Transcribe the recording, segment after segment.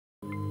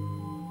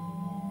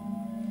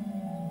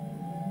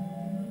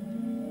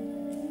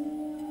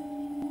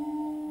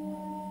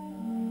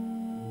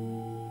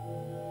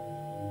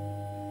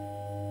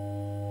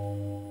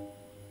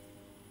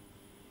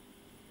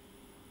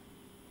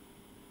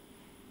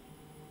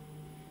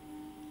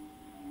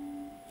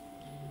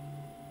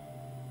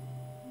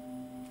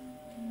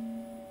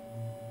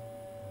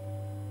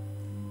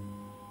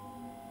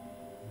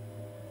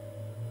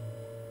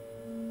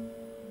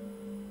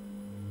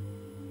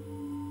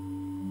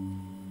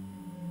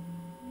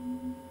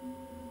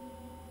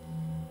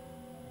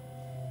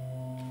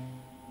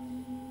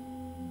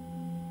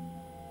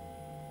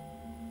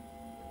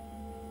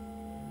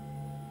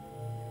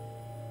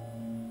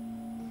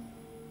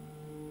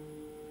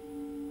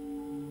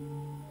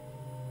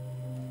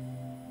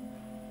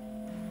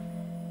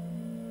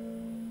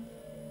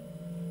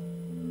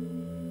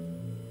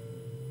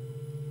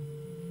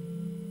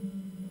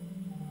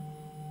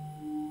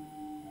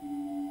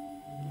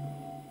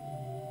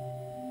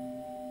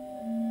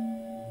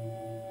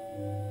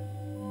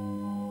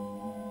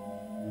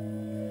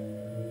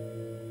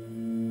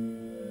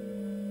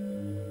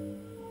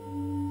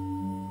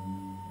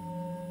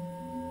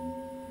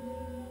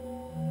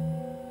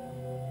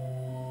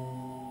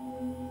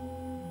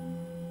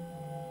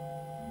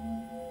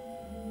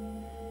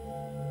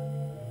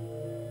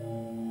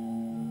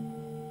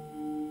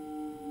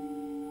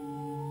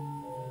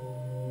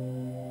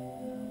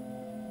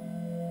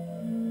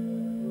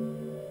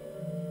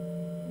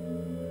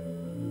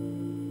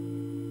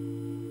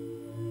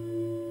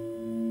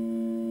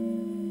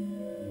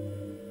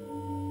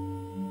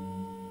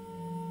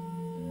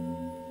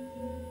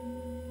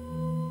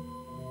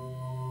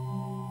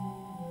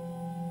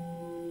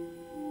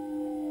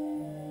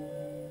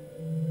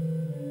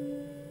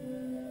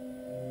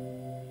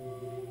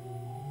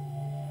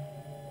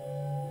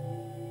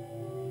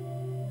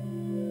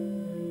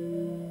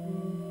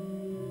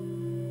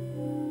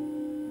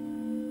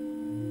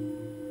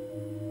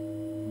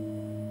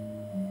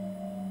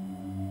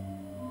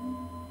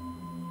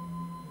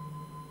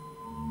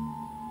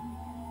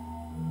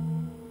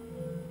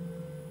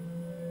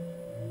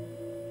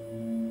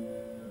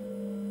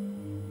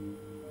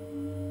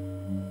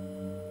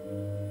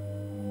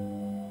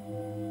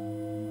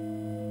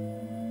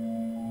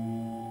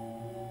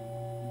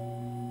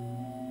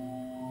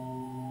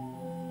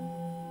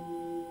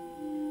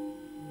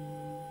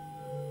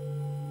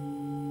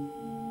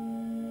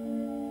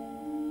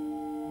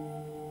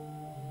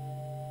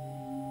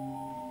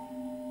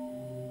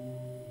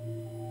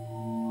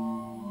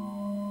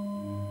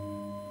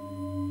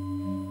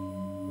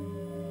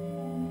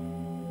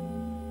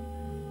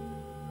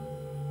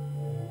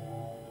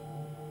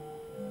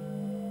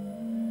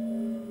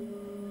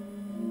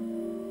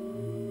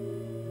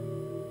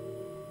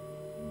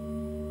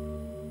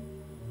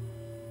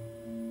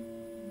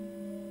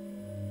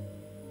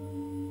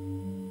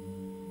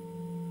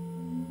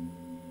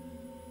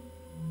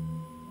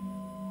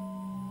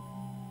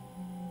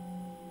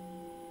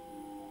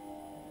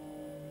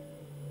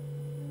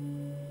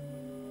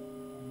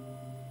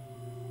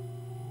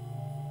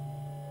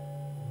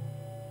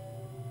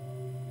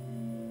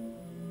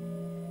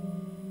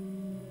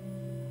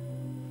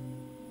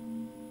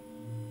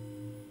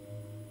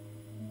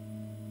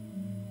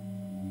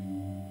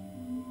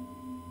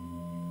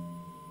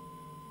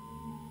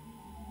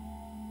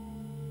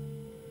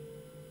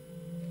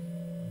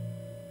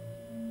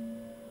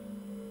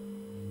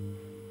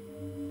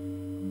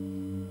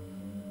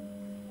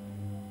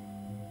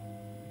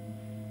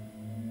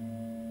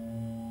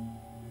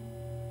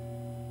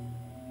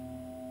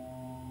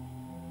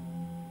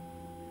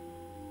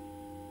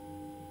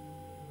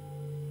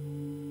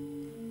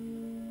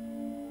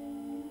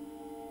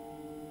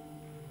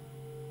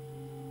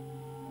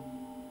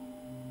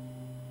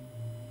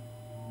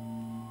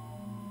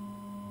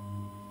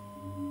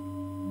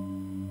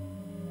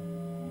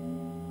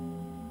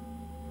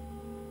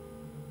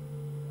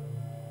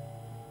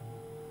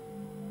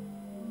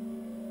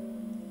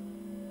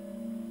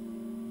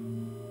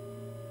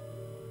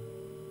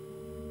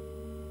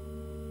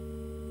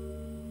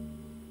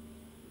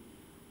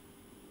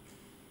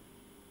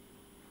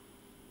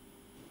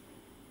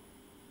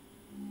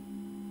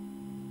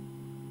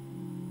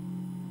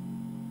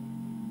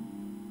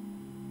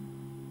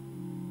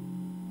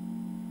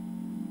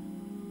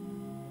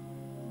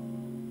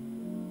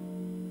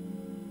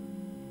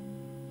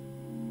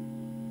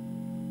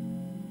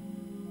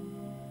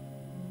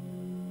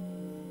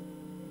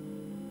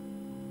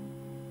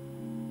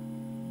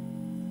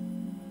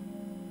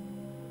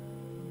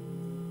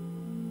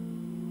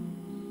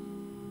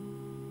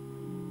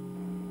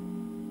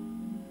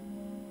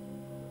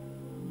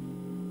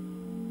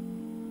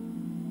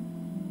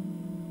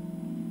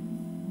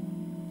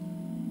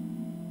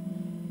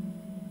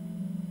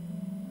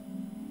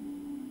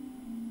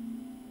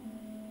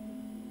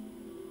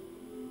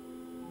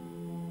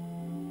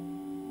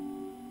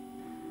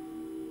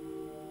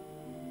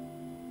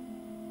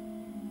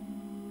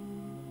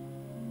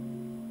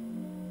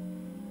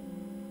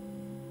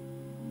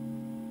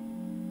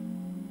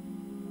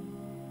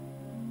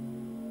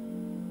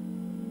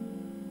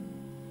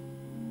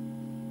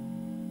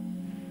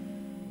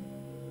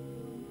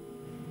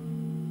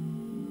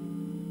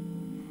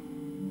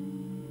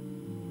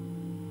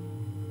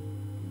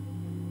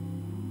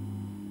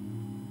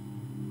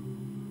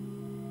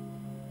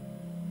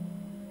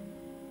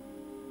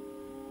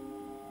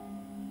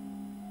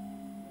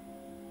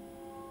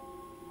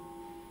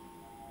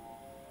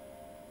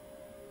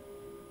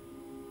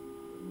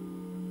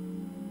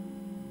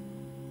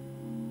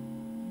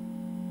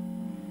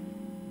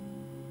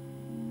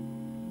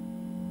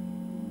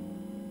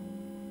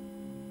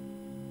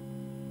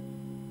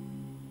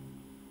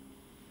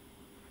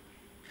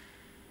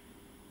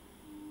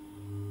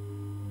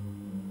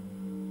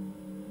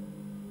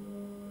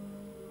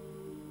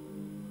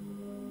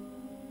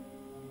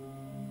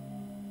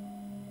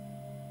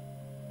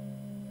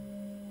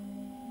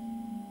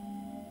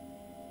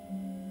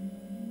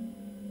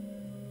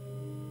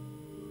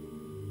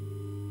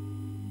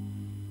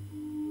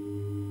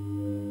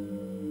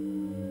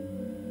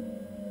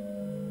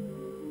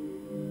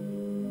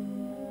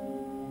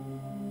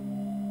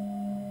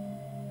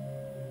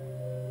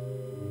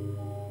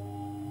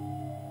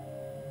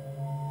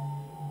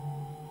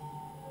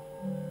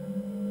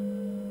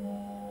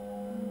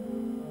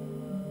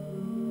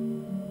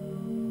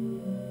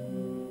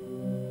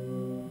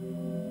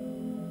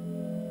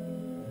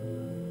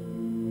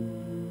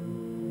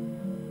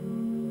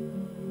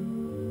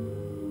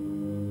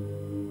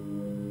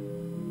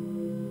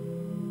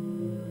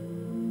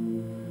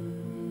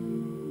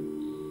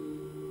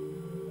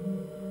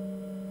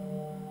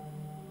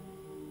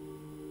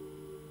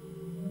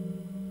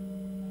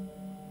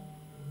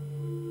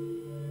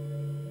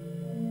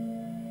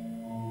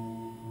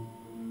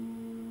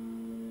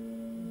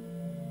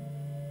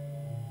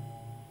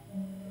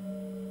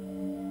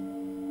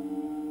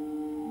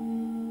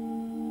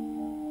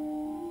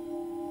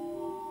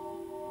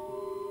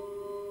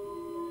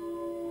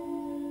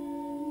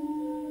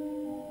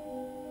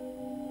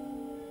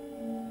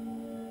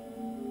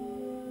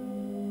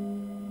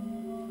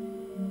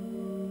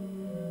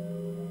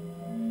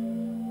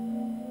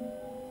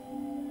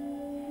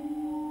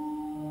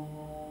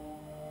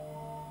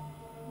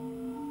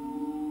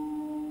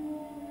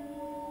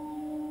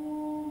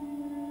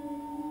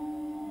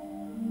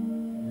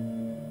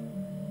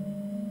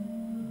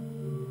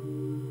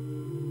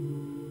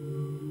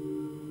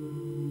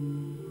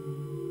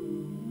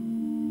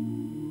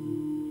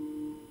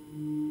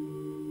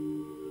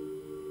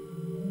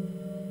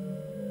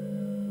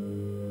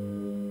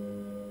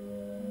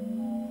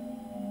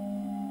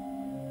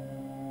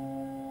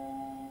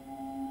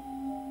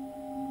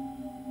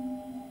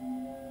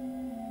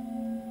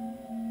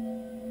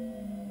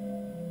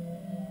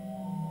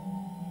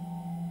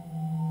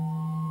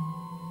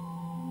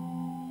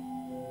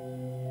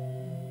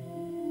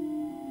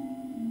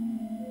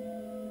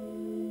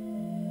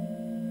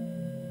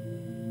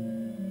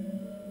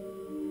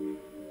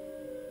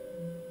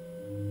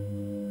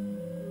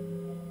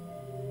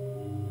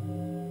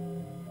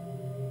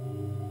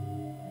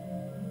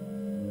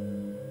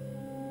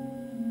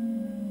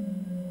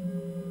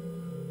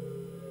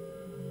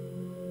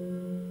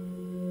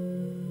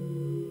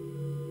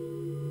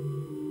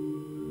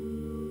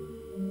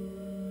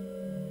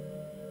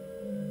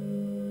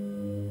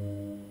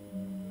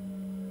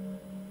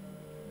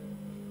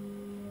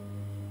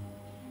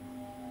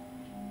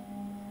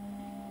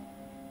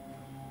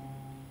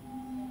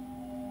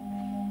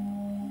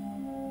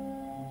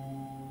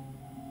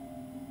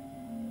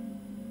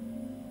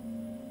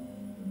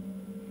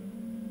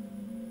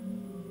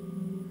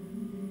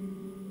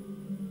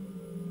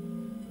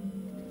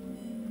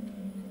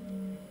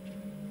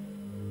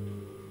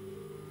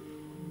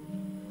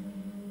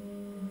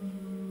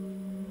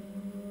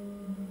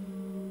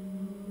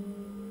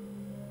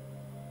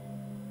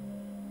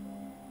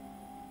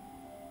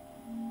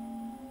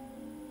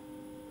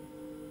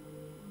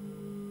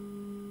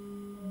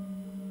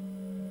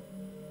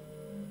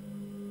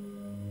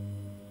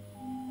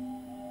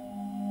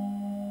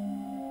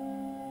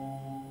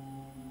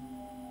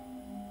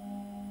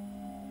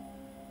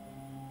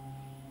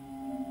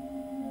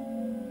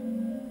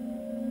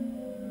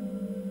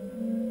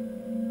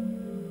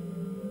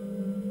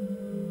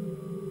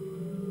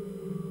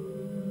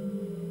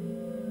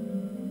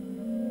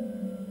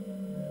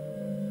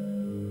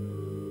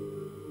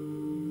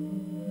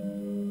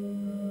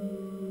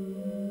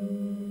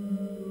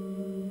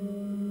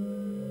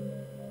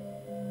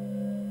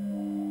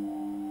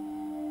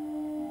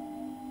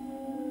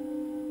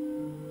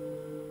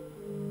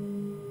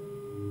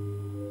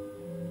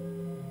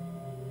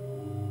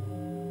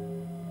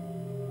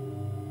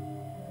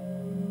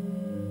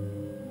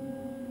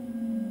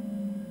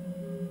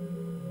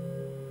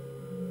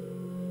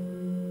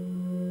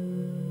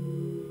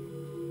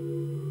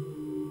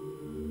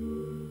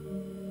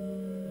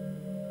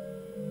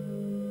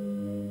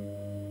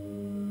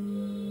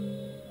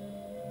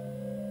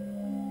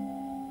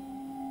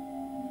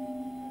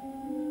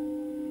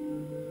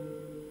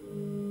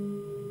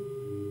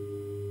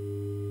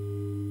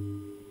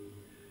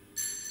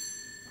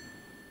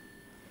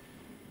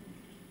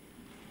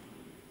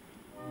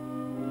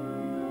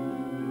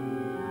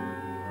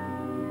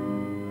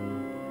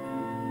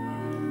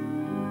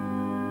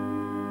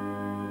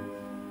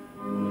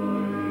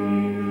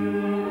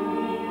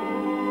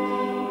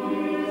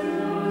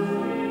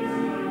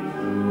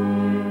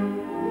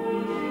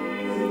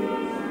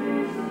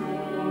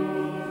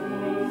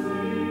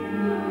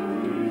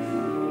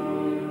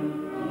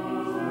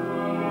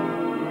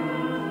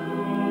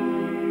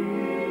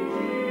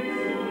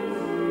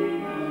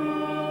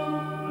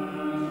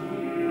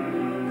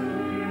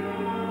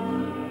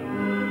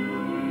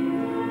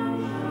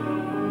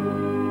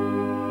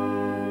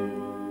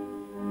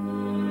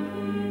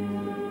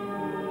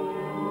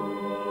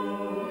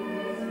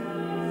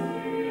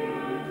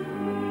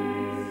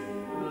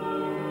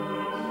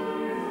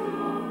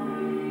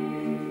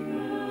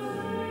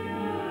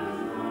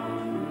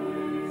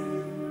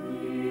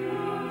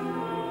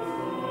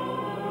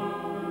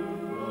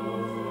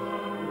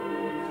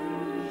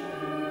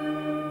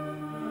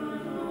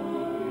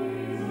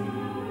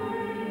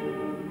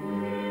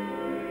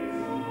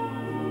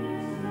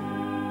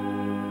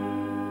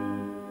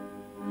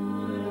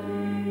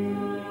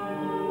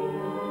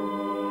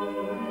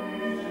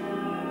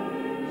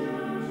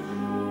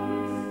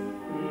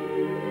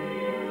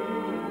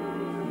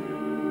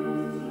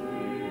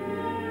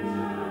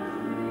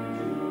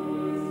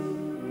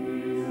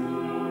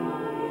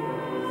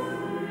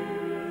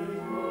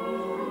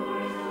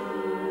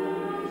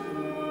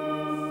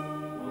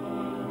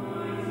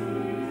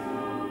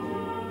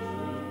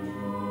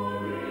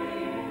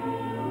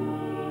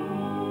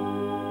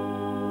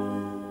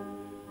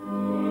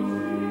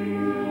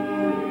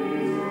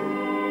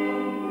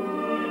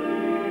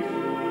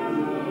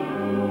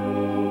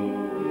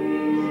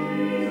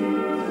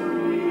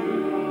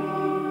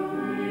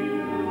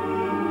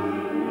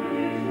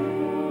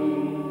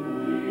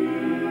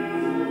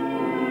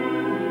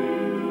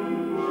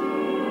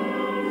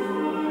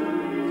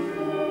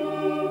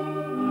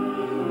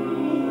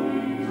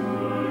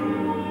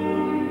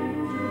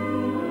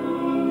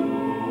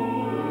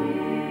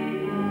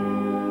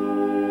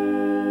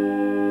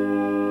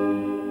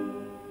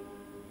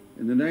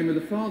name of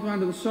the Father,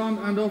 and of the Son,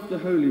 and of the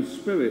Holy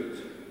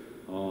Spirit.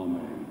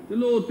 Amen. The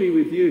Lord be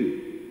with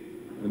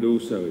you, and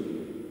also with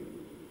you.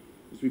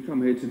 As we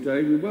come here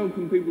today, we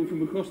welcome people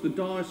from across the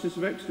Diocese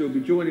of Exeter who will be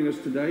joining us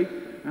today,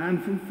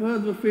 and from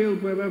further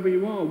afield, wherever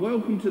you are.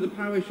 Welcome to the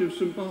parish of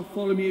St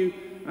Bartholomew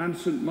and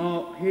St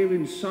Mark, here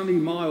in sunny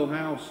Mile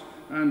House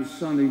and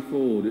sunny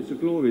Ford. It's a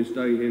glorious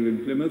day here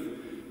in Plymouth.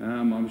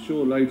 I'm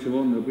sure later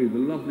on there'll be the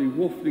lovely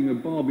wafting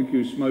of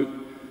barbecue smoke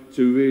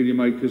to really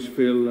make us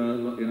feel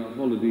in a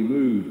holiday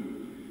mood.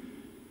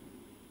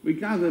 We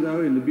gather,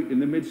 though, in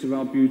the midst of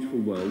our beautiful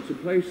world to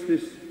place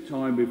this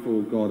time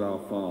before God our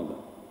Father,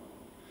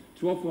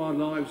 to offer our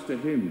lives to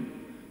him,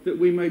 that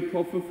we may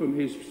profit from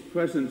his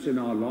presence in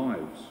our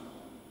lives.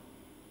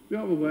 We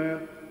are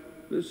aware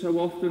that so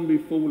often we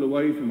fall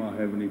away from our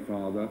Heavenly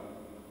Father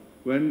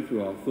when,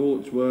 through our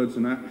thoughts, words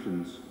and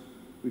actions,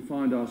 we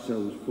find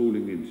ourselves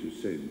falling into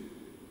sin.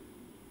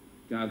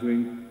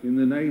 Gathering in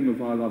the name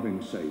of our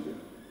loving Saviour,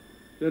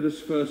 let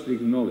us firstly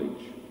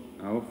acknowledge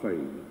our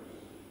failures.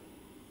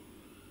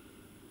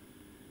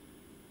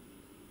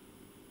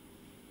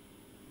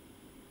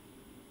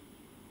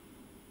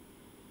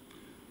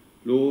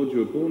 Lord,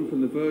 you are born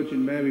from the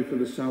Virgin Mary for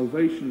the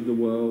salvation of the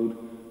world.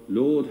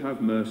 Lord,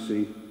 have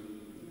mercy.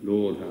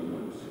 Lord, have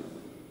mercy.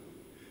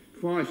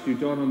 Christ, you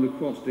died on the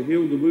cross to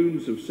heal the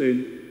wounds of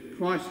sin.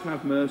 Christ,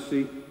 have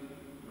mercy.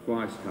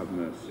 Christ, have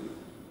mercy.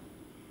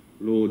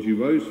 Lord, you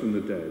rose from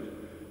the dead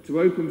to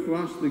open for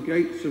us the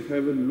gates of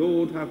heaven.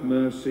 Lord, have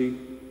mercy.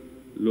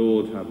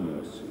 Lord, have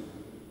mercy.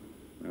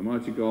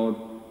 Almighty God,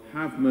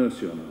 have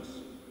mercy on us.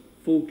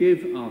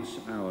 Forgive us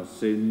our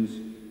sins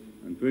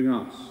and bring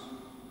us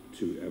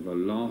to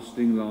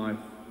everlasting life.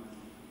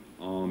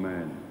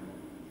 Amen.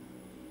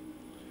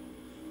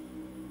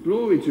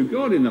 Glory to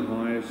God in the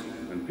highest,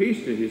 and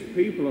peace to his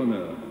people on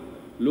earth.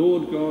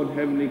 Lord God,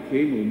 heavenly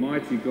King,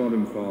 almighty God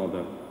and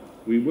Father,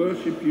 we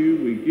worship you,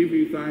 we give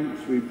you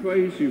thanks, we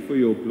praise you for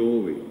your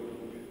glory.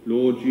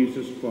 Lord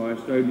Jesus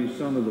Christ, only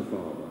Son of the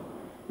Father,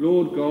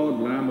 Lord God,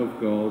 Lamb of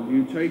God,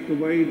 you take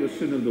away the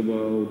sin of the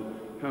world,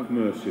 have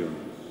mercy on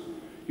us.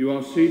 You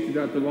are seated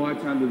at the right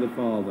hand of the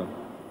Father,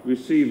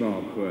 receive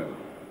our prayer.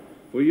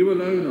 For you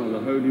alone are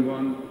the Holy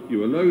One,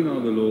 you alone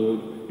are the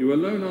Lord, you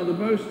alone are the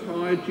Most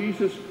High,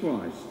 Jesus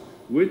Christ,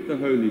 with the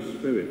Holy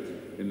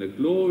Spirit, in the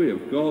glory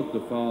of God the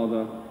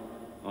Father.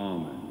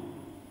 Amen.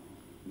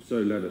 And so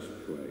let us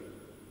pray.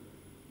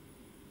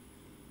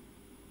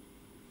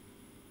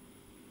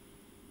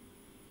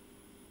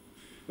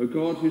 O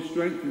God, who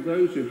strengthen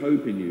those who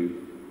hope in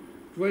you,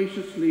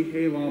 graciously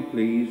hear our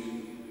pleas,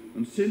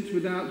 and since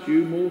without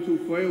you mortal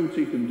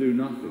frailty can do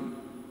nothing,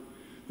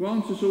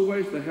 grant us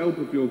always the help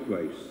of your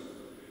grace,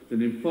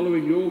 that in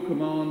following your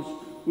commands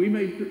we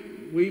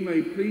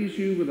may please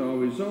you with our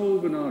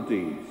resolve and our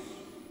deeds.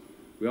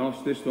 We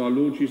ask this through our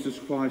Lord Jesus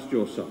Christ,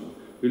 your Son,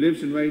 who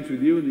lives and reigns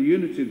with you in the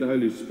unity of the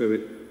Holy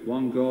Spirit,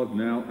 one God,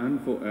 now and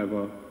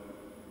forever.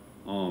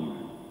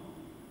 Amen.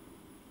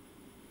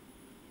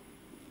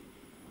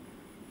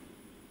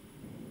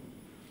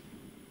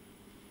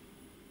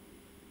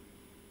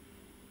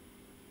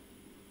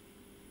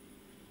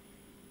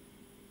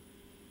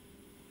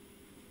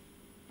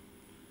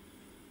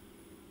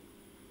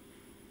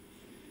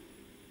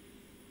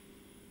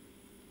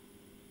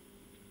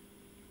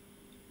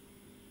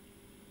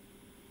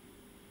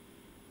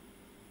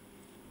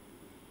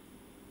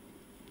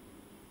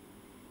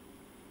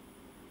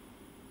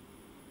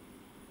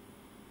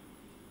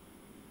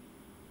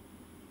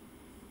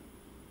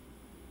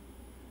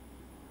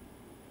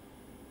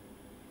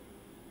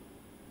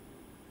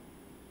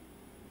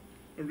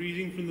 A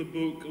reading from the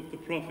book of the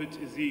prophet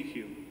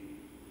Ezekiel.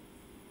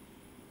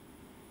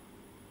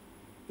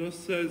 Thus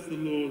says the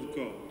Lord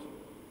God,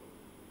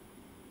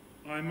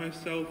 I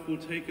myself will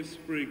take a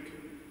sprig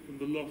from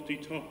the lofty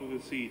top of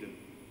a cedar.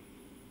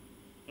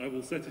 I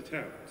will set it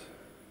out.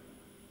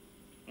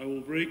 I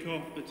will break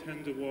off the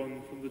tender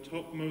one from the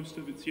topmost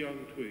of its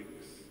young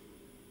twigs.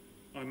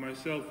 I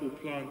myself will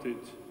plant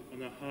it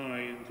on a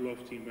high and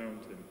lofty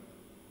mountain.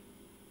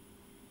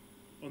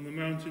 On the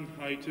mountain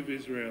height of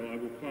Israel I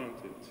will plant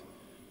it,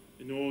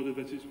 in order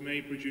that it may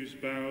produce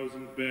boughs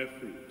and bear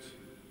fruit,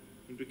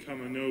 and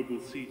become a noble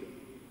cedar.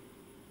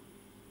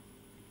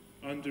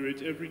 Under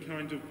it every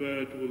kind of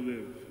bird will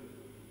live,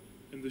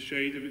 in the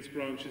shade of its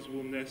branches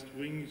will nest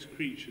winged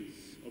creatures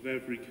of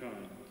every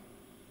kind.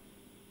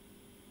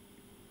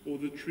 All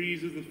the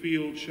trees of the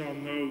field shall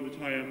know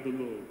that I am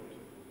the Lord.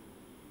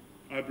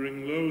 I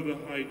bring low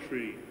the high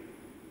tree,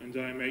 and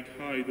I make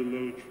high the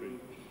low tree.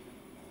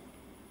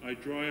 I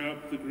dry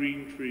up the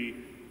green tree,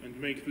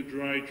 and make the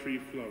dry tree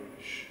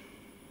flourish.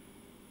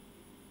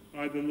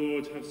 I, the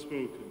Lord, have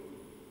spoken.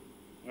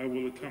 I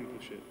will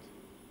accomplish it.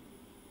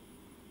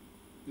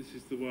 This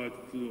is the word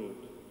of the Lord.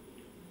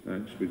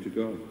 Thanks be to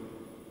God.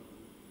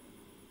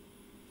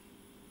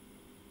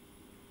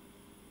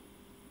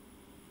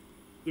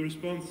 The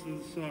response to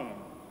the psalm,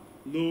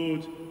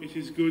 Lord, it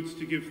is good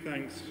to give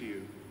thanks to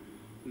you.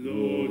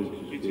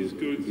 Lord, it is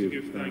good to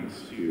give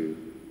thanks to you.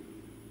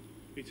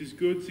 It is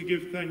good to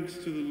give thanks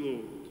to the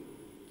Lord,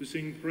 to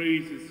sing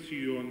praises to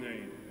your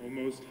name, O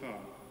Most High,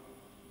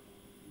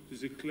 to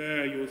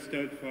declare your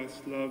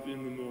steadfast love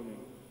in the morning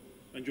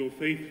and your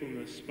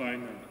faithfulness by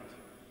night.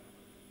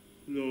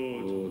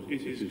 Lord,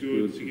 it is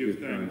good to give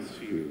thanks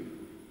to you.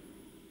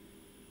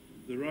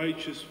 The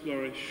righteous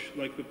flourish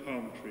like the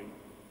palm tree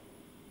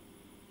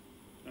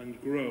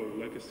and grow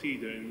like a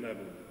cedar in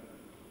Lebanon.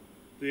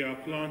 They are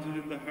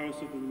planted in the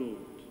house of the Lord.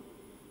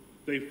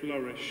 They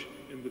flourish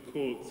in the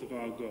courts of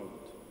our God.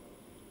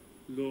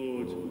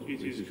 Lord,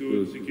 it is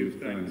good to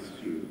give thanks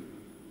to you.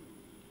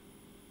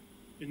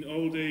 In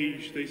old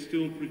age they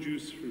still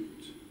produce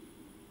fruit.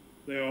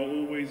 They are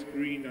always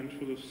green and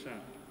full of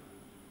sap,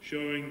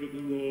 showing that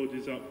the Lord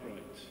is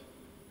upright.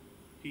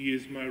 He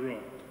is my rock,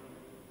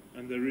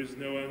 and there is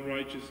no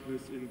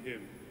unrighteousness in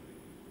him.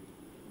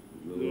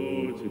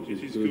 Lord,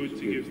 it is good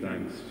to give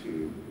thanks to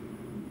you.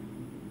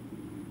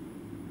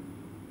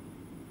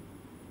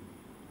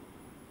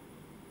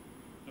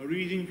 A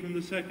reading from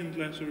the second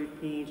letter of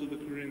Paul to the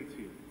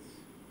Corinthians.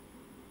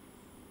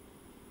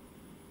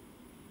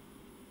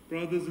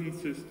 Brothers and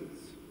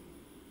sisters,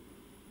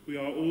 we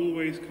are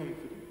always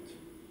confident,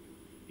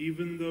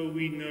 even though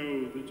we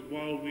know that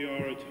while we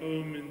are at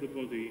home in the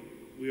body,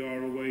 we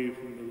are away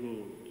from the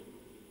Lord.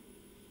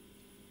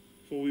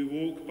 For we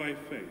walk by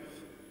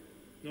faith,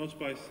 not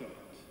by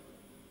sight.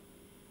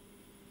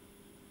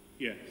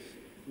 Yes,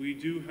 we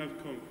do have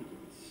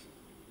confidence,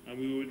 and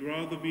we would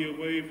rather be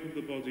away from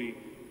the body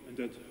and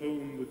at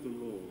home with the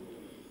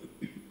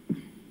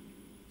Lord.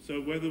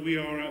 So whether we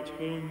are at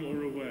home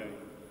or away,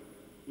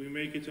 we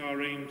make it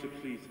our aim to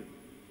please him.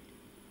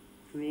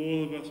 For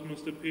all of us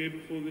must appear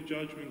before the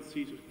judgment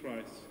seat of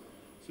Christ,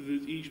 so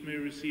that each may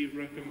receive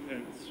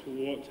recompense for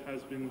what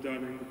has been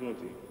done in the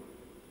body,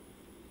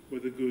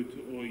 whether good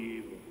or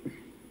evil.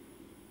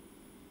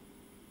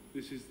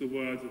 This is the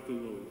word of the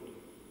Lord.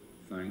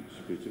 Thanks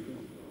be to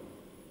God.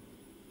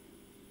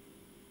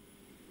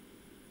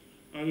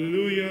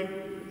 Alleluia,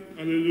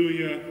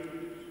 alleluia,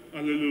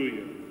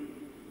 alleluia.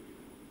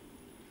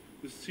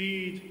 The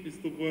seed is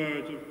the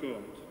word of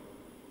God.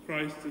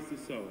 Christ is the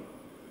soul.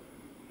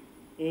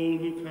 All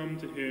who come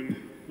to him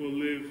will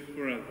live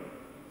forever.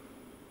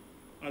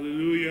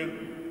 Alleluia,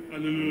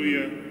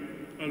 alleluia,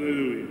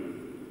 alleluia.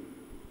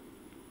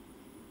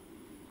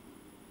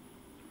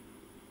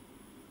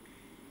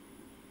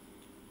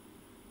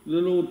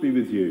 The Lord be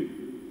with you,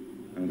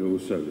 and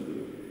also with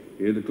you.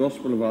 Hear the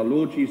gospel of our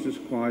Lord Jesus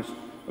Christ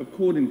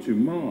according to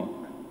Mark.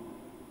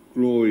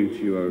 Glory to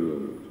you, O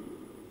Lord.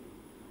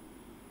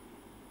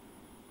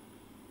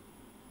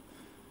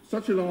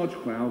 Such a large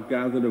crowd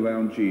gathered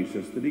around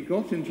Jesus that he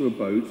got into a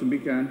boat and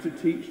began to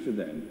teach to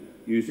them,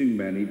 using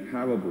many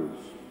parables.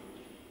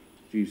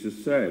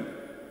 Jesus said,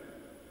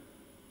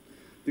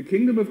 "The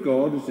kingdom of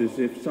God is as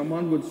if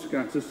someone would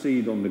scatter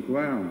seed on the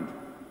ground,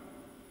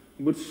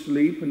 and would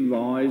sleep and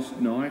rise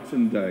night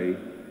and day,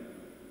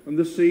 and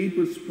the seed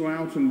would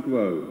sprout and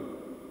grow.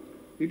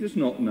 He does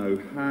not know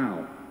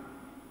how.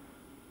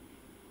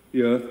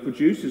 The earth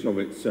produces of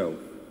itself,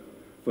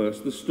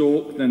 first the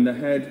stalk, then the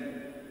head,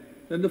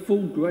 then the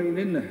full grain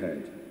in the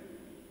head.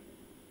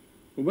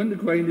 But when the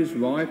grain is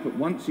ripe, at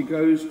once he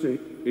goes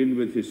in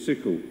with his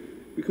sickle,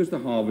 because the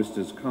harvest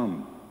has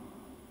come."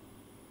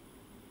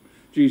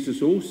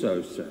 Jesus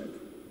also said,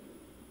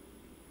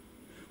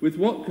 "With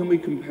what can we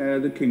compare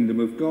the kingdom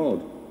of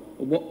God,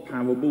 or what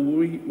parable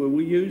will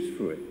we use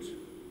for it?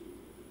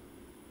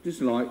 It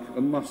is like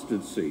a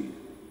mustard seed,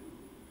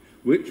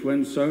 which,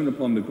 when sown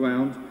upon the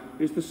ground,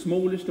 is the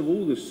smallest of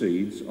all the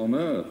seeds on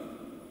earth.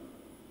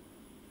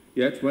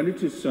 Yet when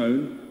it is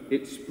sown,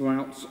 it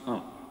sprouts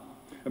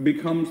up and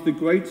becomes the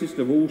greatest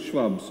of all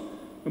shrubs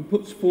and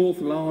puts forth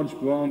large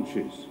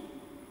branches,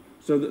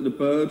 so that the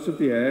birds of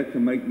the air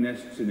can make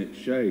nests in its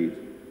shade."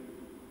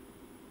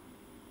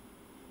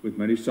 With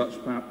many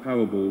such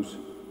parables,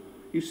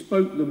 he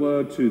spoke the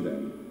word to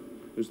them,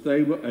 as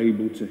they were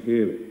able to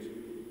hear it.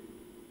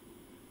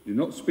 He did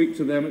not speak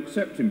to them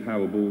except in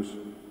parables,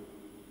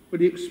 but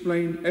he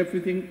explained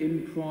everything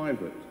in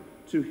private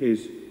to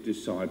his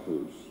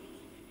disciples.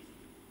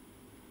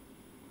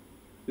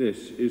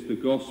 This is the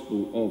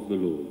gospel of the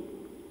Lord.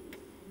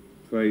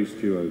 Praise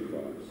to you, O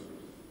Christ.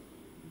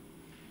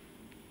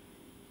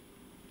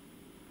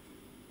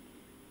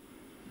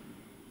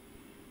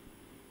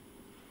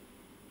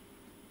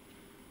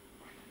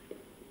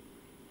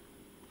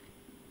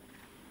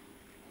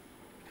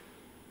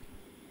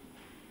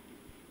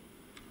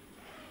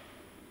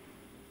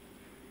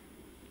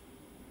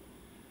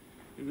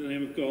 In the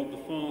name of God, the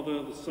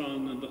Father, the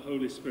Son, and the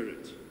Holy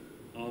Spirit.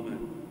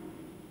 Amen.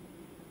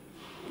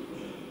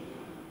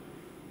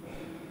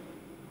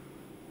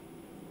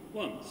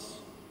 Once,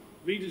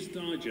 Reader's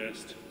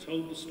Digest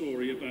told the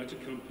story about a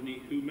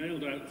company who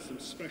mailed out some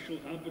special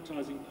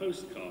advertising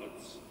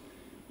postcards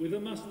with a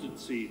mustard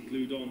seed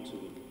glued onto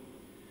them,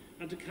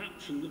 and a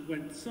caption that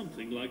went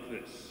something like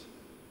this: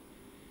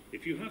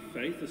 "If you have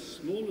faith as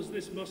small as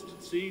this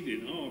mustard seed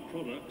in our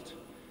product,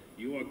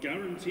 you are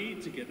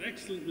guaranteed to get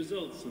excellent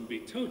results and be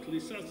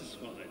totally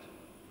satisfied.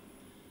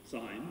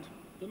 Signed,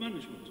 the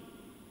management."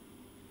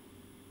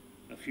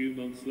 A few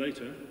months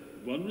later,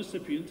 one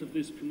recipient of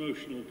this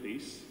promotional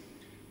piece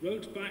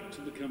wrote back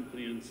to the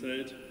company and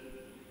said,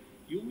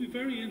 "You'll be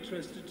very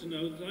interested to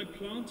know that I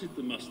planted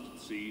the mustard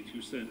seed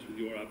you sent with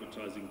your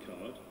advertising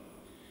card,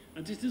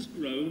 and it has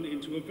grown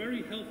into a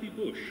very healthy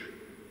bush,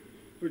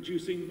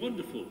 producing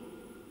wonderful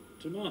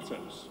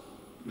tomatoes."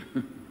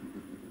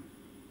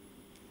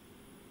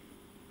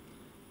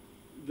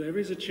 There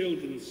is a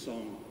children's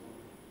song,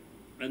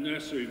 a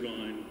nursery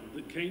rhyme,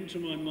 that came to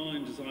my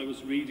mind as I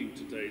was reading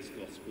today's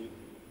Gospel.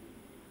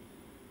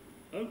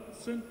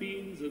 Oats and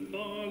beans and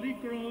barley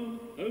grow,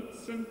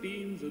 oats and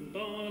beans and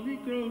barley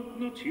grow.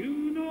 Not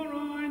you nor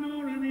I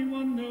nor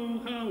anyone know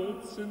how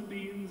oats and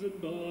beans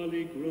and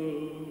barley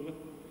grow.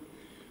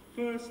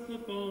 First the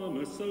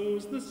farmer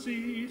sows the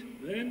seed,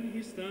 then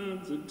he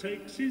stands and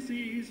takes his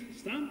ease,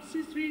 stamps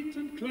his feet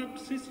and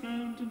claps his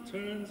hand and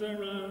turns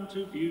around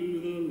to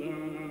view the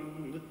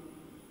land.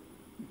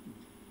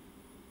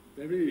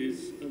 There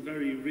is a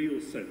very real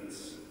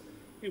sense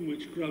in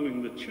which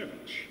growing the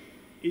church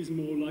is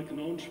more like an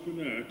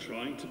entrepreneur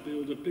trying to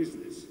build a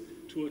business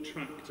to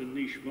attract a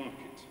niche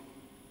market.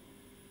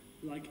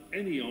 Like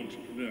any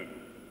entrepreneur,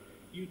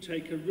 you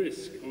take a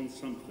risk on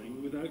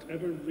something without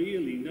ever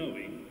really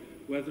knowing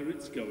whether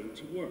it's going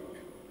to work.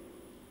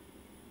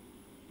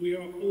 We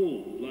are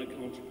all like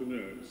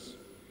entrepreneurs,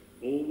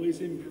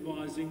 always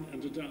improvising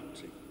and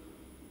adapting.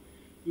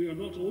 We are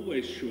not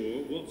always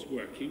sure what's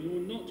working or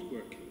not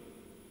working.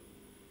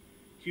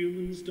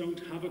 Humans don't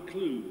have a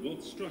clue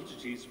what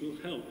strategies will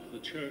help the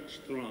church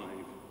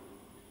thrive.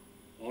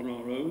 On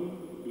our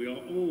own, we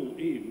are all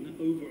in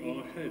over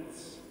our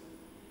heads,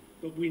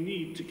 but we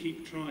need to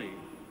keep trying.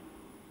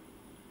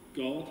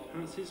 God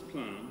has his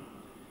plan,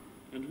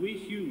 and we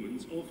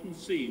humans often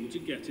seem to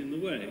get in the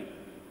way.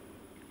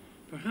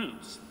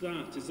 Perhaps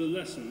that is a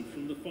lesson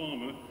from the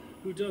farmer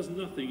who does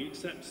nothing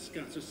except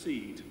scatter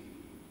seed.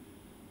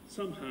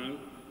 Somehow,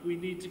 we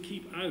need to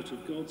keep out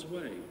of God's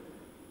way,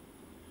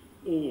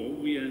 or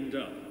we end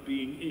up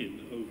being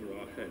in over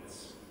our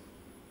heads.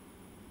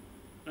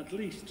 At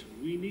least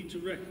we need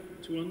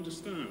to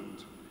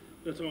understand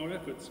that our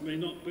efforts may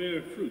not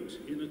bear fruit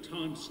in a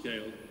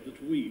timescale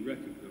that we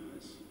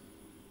recognise.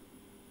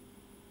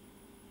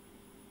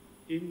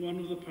 In one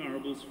of the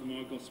parables from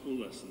our gospel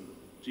lesson,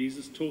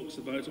 Jesus talks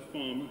about a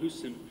farmer who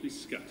simply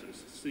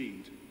scatters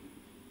seed.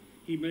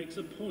 He makes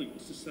a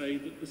point to say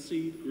that the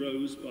seed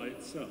grows by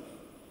itself,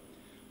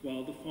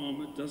 while the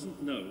farmer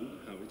doesn't know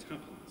how it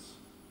happens.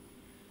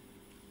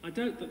 I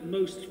doubt that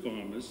most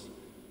farmers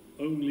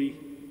only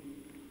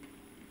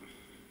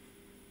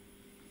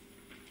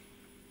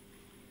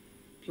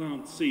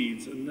plant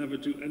seeds and never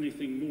do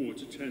anything more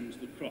to tend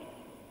the crop.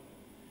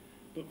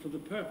 But for the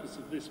purpose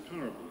of this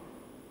parable,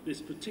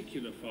 this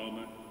particular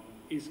farmer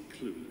is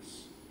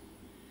clueless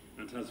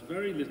and has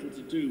very little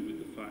to do with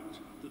the fact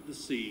that the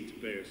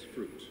seed bears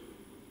fruit.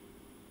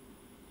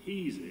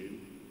 He's in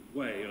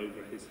way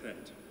over his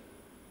head.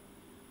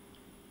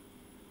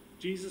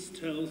 Jesus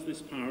tells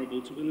this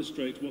parable to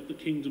illustrate what the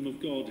kingdom of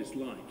God is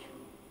like,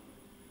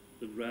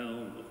 the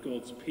realm of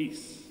God's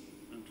peace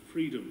and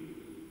freedom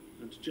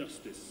and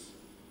justice.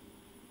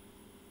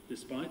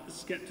 Despite the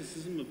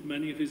skepticism of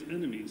many of his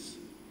enemies,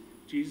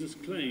 Jesus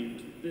claimed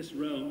that this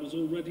realm was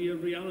already a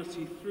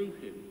reality through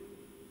him.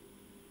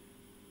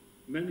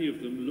 Many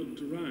of them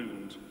looked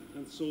around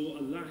and saw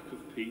a lack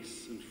of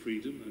peace and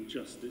freedom and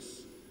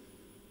justice,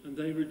 and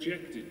they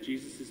rejected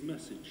Jesus'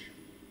 message.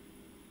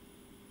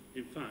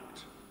 In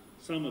fact,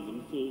 some of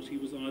them thought he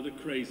was either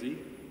crazy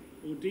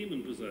or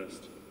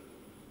demon-possessed,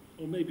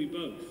 or maybe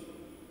both.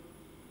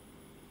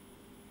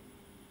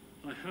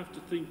 I have to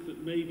think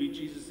that maybe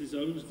Jesus'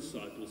 own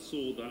disciples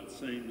saw that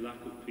same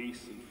lack of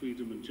peace and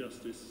freedom and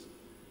justice,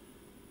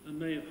 and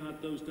may have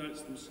had those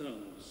doubts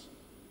themselves.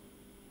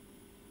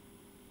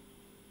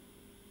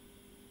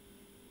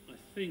 I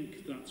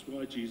think that's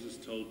why Jesus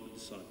told the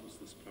disciples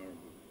this parable.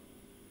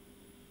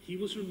 He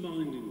was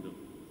reminding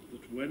them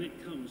that when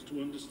it comes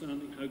to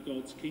understanding how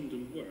God's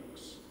kingdom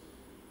works,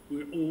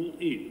 we're all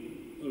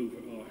in over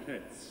our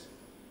heads.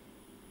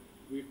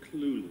 We're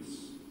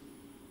clueless.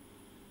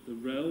 The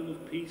realm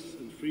of peace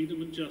and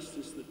freedom and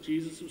justice that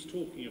Jesus was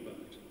talking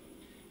about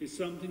is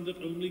something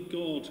that only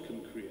God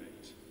can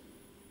create.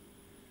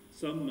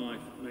 Some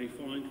may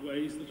find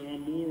ways that are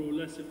more or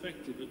less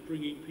effective at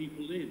bringing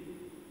people in,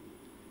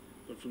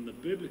 but from the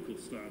biblical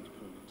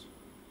standpoint,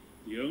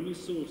 the only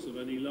source of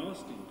any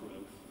lasting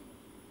growth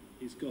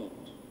is God.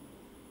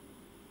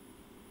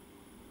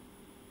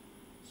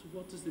 So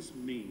what does this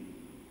mean?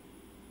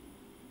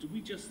 Do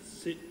we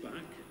just sit back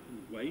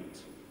and wait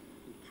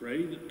and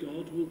pray that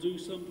God will do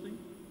something?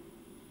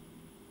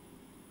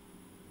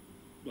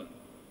 Well,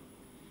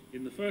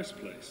 in the first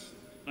place,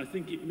 I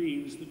think it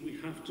means that we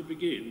have to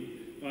begin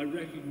by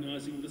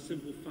recognizing the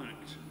simple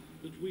fact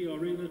that we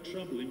are in a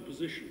troubling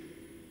position.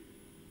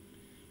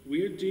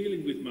 We are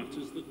dealing with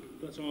matters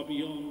that are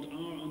beyond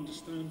our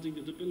understanding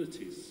and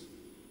abilities.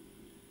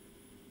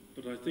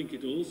 But I think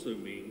it also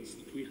means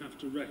that we have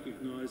to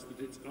recognize that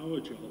it's our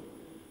job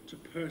to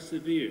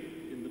persevere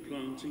in the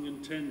planting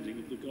and tending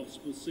of the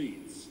gospel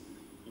seeds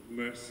of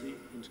mercy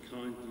and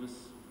kindness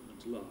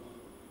and love.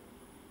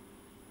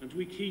 And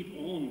we keep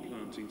on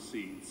planting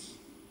seeds,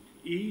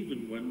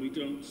 even when we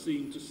don't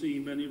seem to see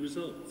many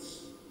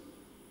results,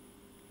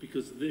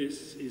 because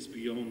this is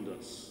beyond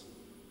us,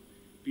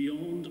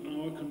 beyond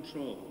our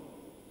control.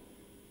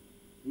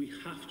 We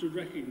have to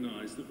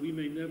recognize that we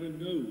may never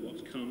know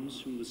what comes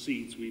from the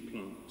seeds we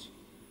plant,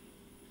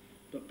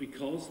 but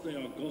because they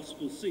are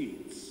gospel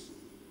seeds,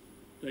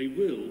 they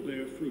will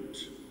bear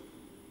fruit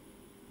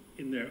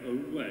in their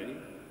own way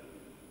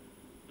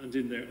and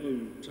in their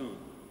own time.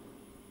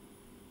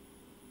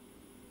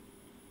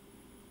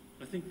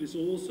 I think this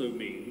also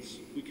means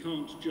we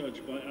can't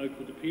judge by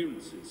outward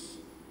appearances.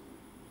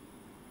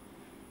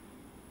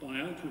 By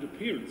outward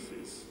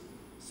appearances,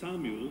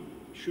 Samuel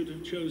should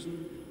have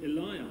chosen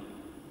Eliab,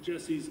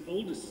 Jesse's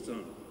oldest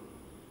son,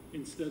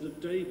 instead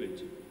of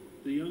David,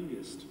 the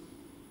youngest.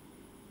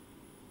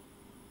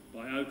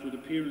 By outward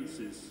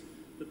appearances,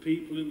 the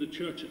people in the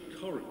church at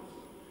Corinth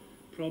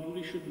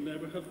probably should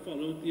never have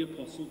followed the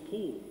Apostle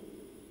Paul.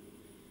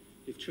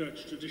 If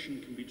church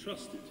tradition can be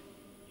trusted,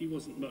 he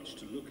wasn't much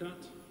to look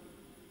at,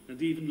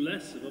 and even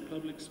less of a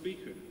public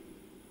speaker.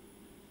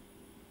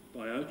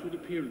 By outward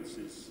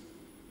appearances,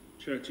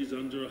 churches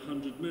under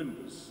 100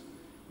 members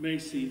may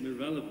seem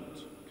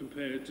irrelevant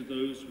compared to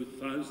those with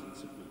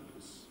thousands of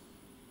members.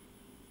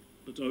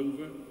 But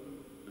over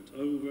and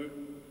over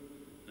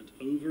and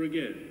over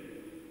again,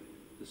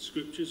 the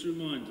scriptures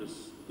remind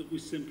us that we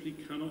simply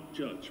cannot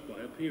judge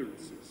by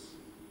appearances.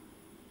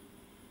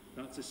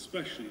 That's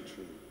especially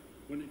true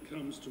when it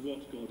comes to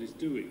what God is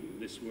doing in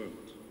this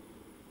world.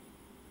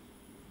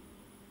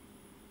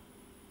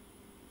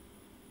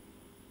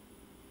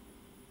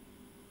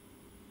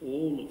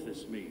 All of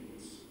this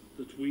means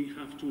that we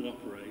have to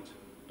operate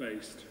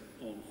based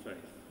on faith.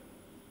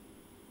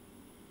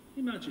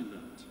 Imagine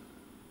that.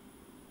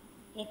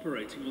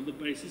 Operating on the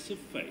basis of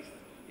faith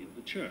in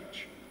the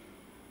church.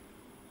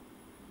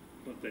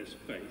 But there's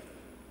faith.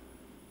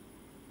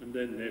 And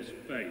then there's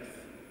faith.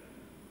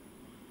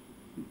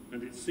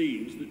 And it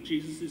seems that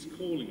Jesus is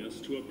calling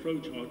us to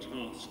approach our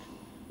task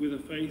with a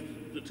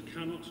faith that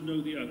cannot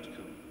know the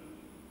outcome.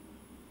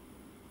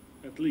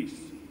 At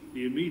least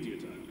the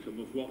immediate outcome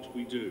of what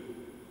we do.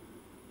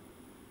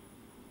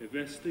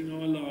 Investing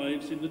our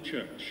lives in the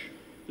church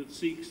that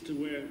seeks to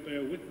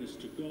bear witness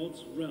to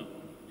God's realm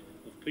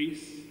of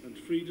peace and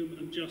freedom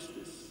and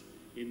justice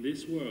in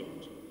this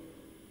world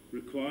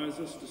requires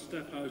us to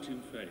step out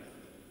in faith,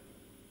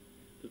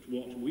 that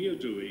what we are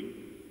doing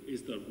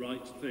is the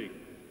right thing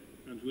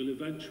and will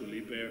eventually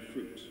bear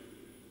fruit,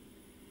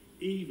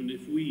 even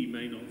if we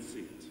may not see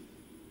it.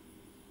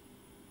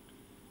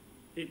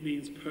 It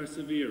means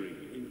persevering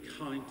in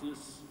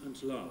kindness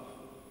and love,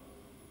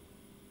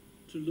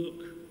 to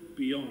look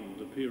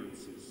beyond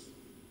appearances.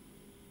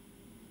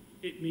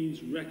 It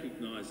means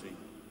recognizing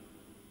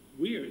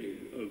we're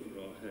in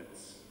over our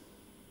heads,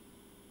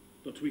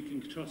 but we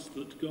can trust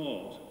that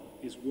God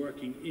is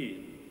working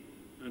in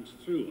and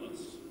through us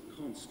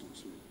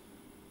constantly.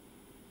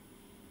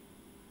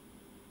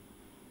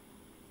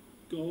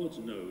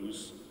 God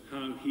knows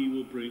how he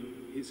will bring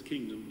his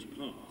kingdom to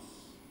pass.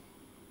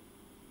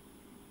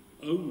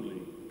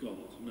 Only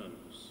God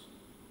knows.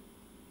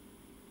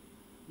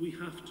 We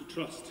have to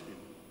trust him,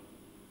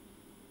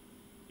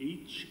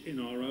 each in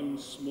our own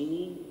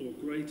small or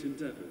great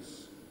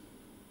endeavours,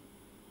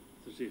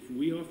 that if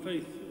we are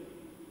faithful,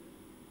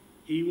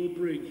 he will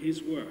bring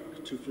his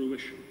work to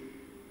fruition.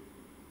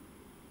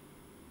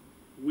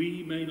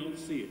 We may not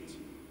see it.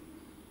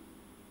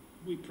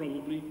 We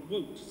probably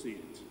won't see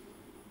it.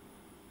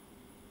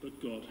 But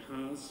God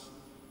has,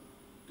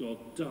 God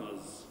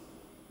does,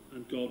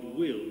 and God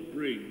will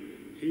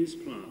bring his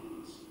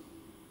plans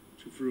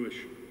to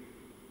fruition.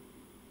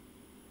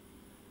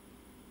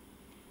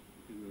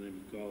 In the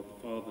name of God,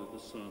 the Father, the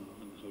Son,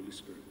 and the Holy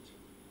Spirit.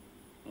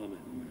 Amen.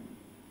 Amen.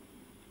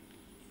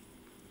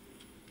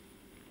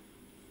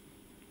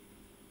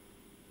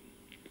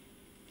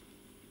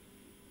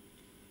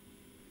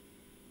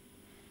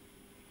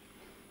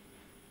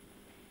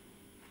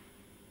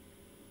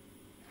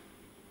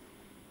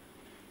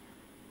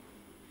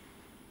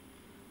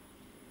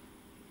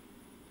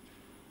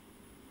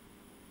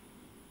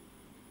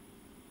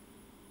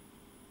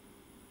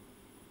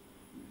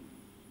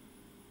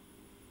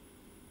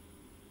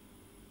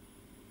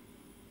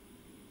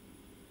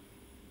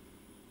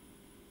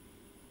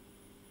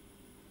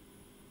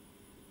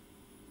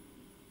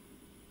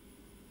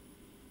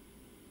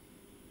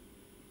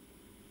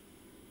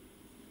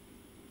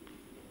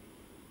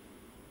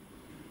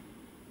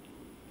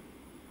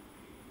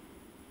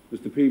 As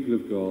the people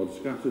of God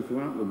scattered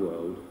throughout the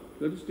world,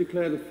 let us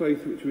declare the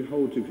faith which we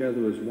hold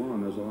together as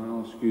one as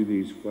I ask you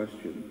these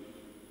questions.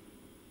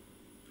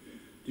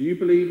 Do you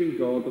believe in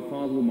God, the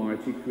Father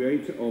Almighty,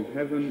 creator of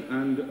heaven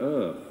and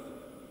earth?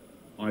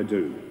 I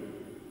do.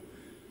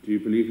 Do you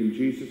believe in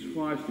Jesus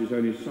Christ, his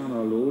only Son,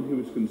 our Lord, who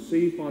was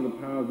conceived by the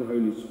power of the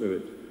Holy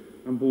Spirit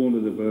and born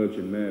of the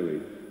Virgin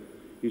Mary?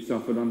 He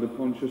suffered under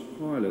Pontius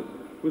Pilate,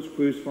 was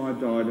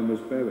crucified, died, and was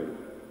buried.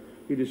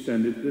 He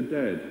descended to the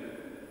dead.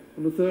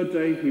 On the third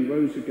day he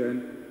rose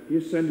again, he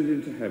ascended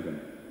into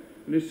heaven,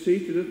 and is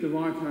seated at the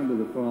right hand of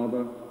the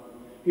Father.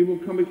 He will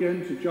come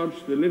again to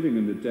judge the living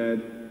and the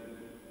dead.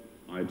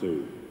 I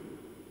do.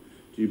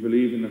 Do you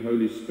believe in the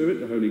Holy Spirit,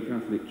 the Holy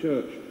Catholic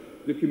Church,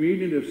 the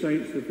communion of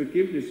saints, the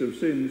forgiveness of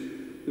sins,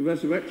 the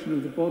resurrection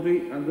of the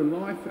body, and the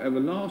life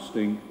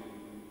everlasting?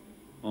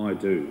 I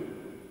do.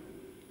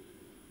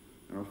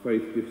 Our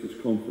faith gives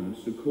us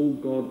confidence to call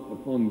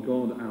upon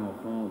God our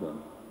Father.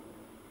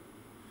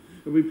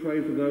 And we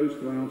pray for those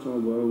throughout our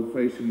world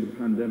facing the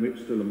pandemic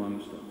still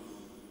amongst us.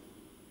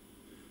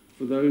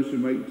 For those who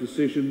make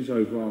decisions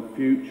over our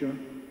future,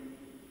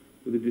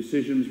 for the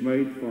decisions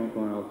made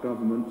by our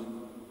government,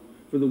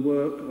 for the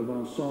work of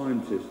our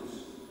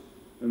scientists,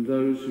 and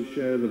those who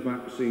share the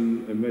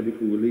vaccine and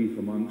medical relief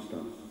amongst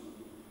us.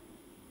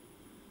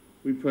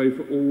 We pray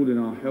for all in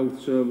our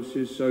health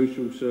services,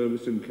 social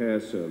service and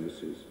care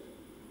services,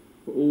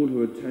 for all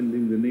who are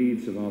attending the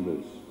needs of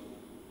others.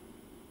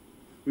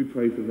 We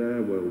pray for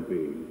their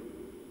well-being,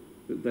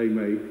 that they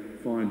may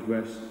find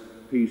rest,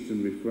 peace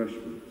and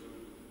refreshment.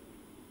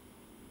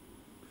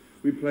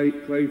 We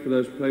pray for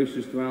those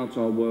places throughout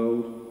our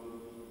world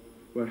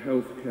where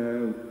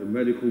healthcare and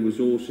medical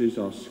resources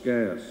are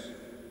scarce,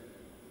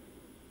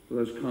 for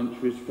those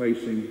countries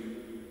facing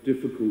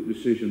difficult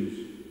decisions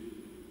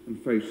and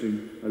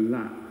facing a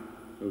lack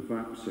of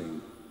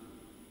vaccine.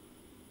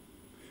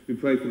 We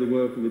pray for the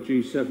work of the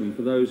G7,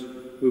 for those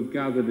who have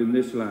gathered in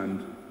this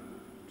land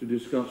to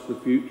discuss the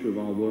future of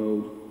our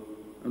world,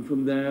 and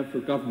from there for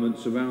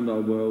governments around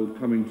our world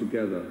coming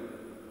together.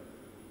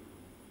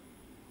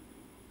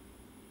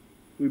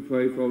 We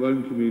pray for our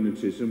own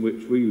communities in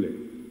which we live,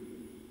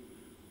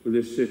 for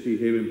this city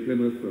here in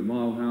Plymouth, for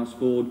Mile House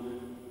Ford,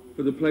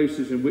 for the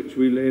places in which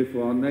we live,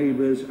 for our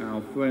neighbours,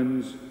 our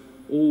friends,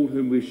 all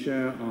whom we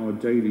share our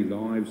daily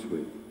lives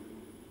with.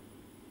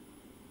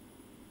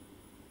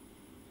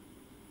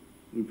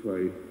 We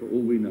pray for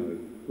all we know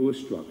who are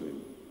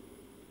struggling,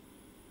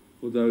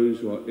 for those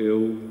who are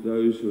ill,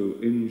 those who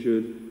are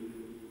injured,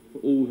 for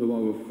all who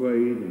are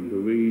afraid and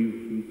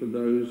bereaved, and for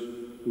those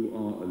who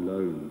are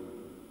alone.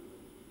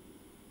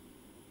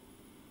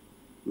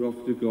 We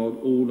offer to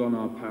God all on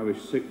our parish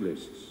sick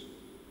lists,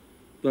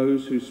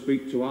 those who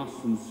speak to us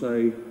and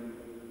say,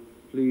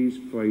 please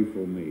pray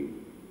for me.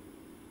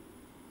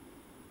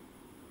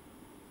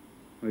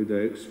 May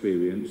they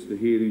experience the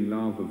healing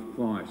love of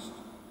Christ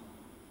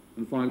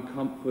and find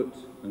comfort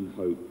and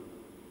hope.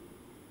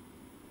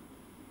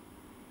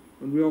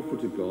 And we offer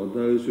to God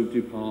those who have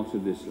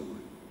departed this life,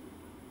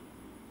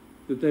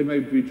 that they may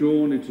be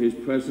drawn into his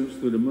presence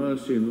through the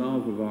mercy and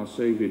love of our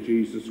Saviour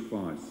Jesus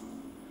Christ,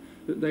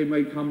 that they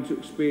may come to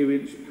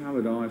experience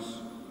paradise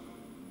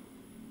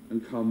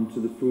and come to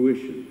the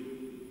fruition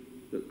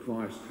that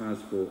Christ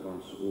has for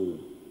us all.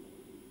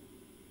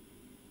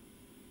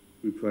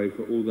 We pray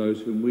for all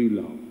those whom we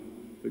love,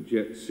 but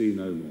yet see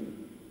no more.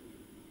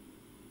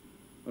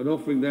 And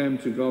offering them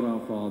to God our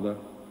Father,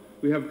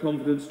 we have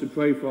confidence to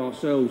pray for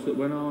ourselves that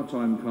when our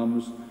time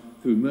comes,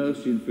 through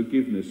mercy and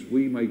forgiveness,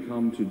 we may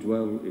come to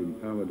dwell in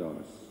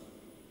paradise.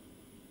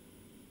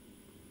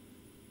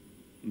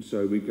 And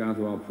so we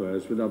gather our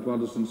prayers with our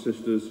brothers and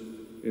sisters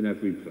in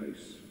every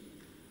place,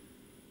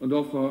 and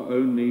offer our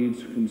own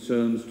needs and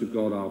concerns to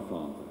God our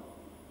Father,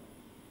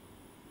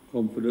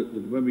 confident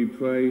that when we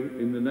pray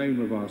in the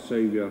name of our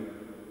Saviour,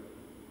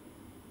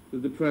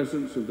 that the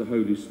presence of the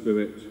Holy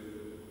Spirit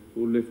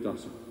will lift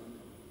us up.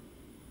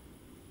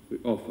 We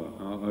offer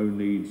our own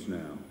needs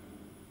now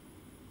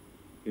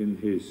in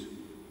his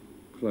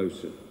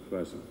closer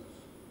presence.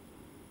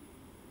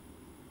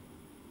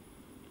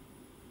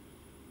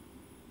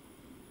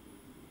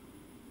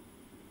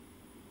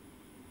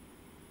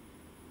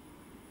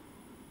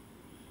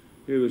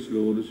 Hear us,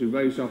 Lord, as we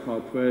raise up our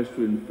prayers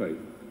to you in faith.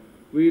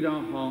 Read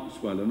our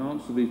hearts well and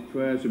answer these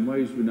prayers in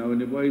ways we know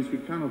and in ways we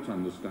cannot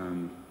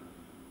understand.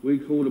 We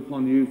call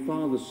upon you,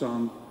 Father,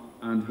 Son,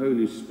 and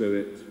Holy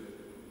Spirit.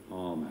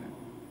 Amen.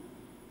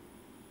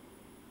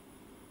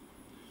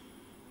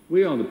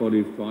 We are the body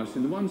of Christ.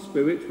 In the one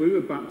Spirit, we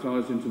were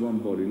baptised into one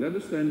body. Let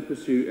us then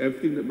pursue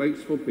everything that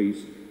makes for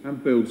peace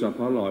and builds up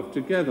our life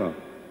together.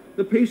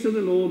 The peace of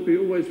the Lord be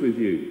always with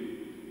you,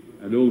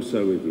 and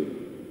also with you.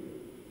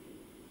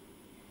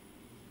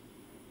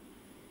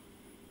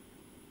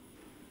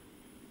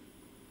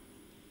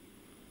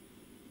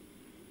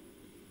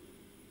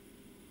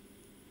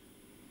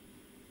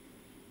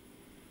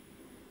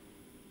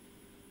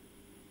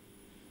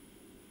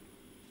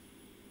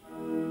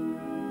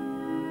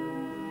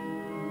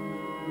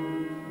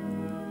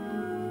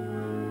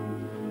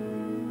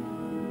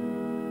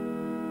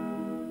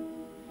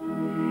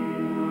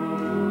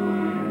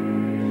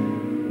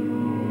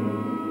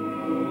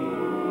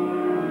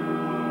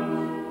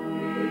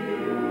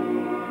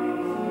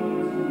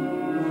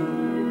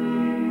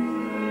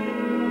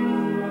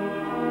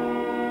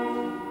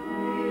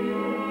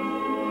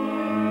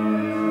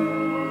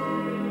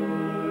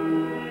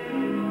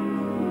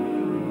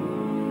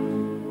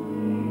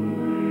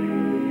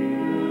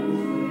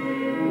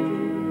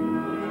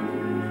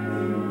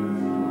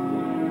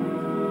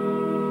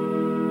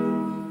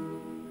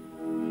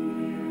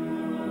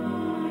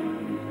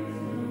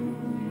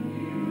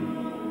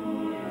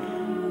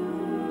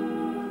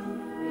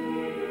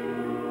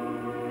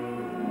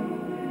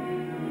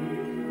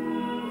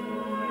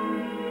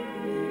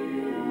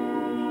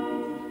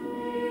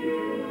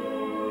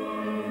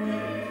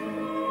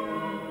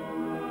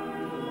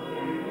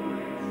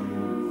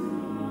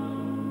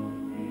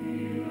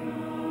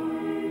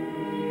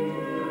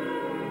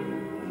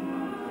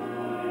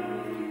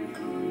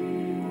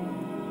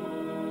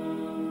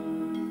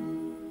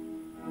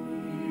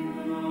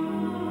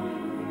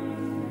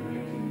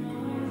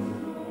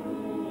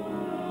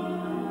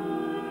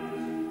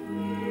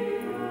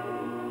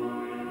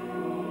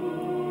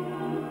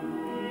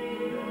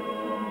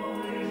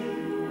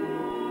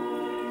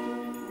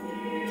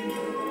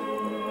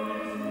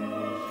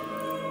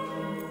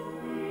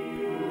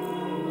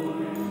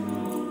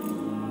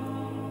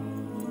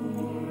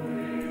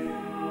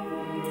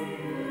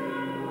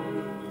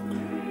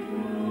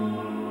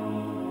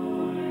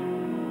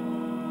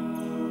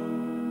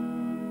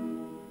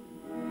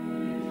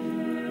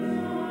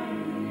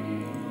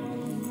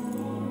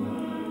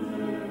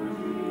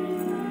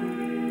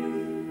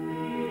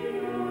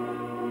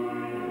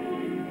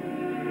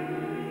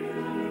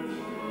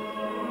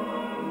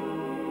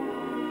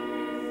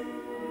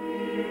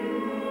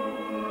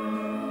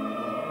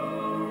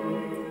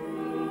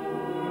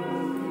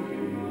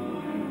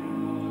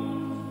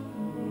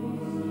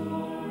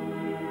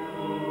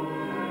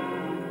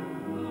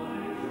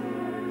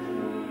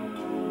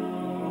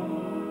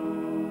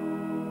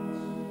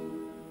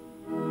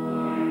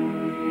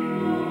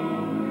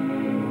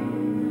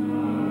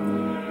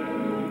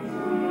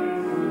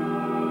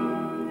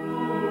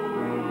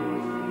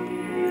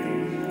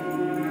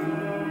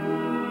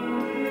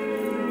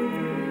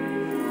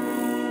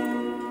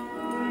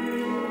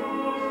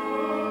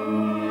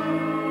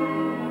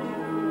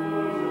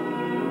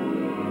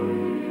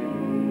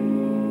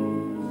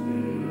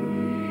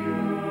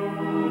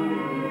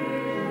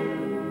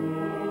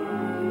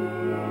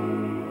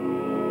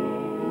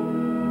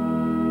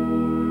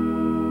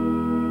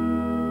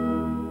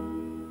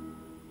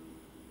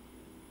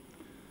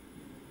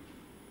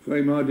 Pray,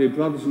 my dear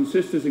brothers and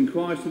sisters in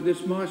Christ, that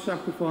this my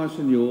sacrifice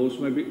and yours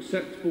may be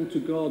acceptable to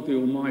God the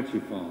Almighty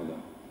Father.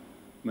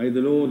 May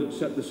the Lord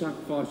accept the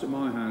sacrifice at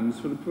my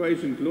hands for the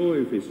praise and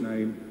glory of his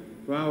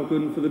name, for our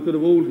good and for the good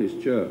of all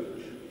his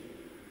church.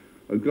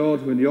 O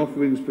God, who in the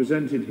offerings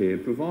presented here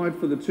provide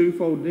for the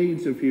twofold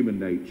needs of human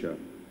nature,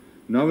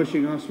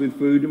 nourishing us with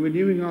food and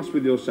renewing us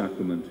with your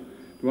sacrament,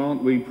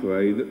 grant, we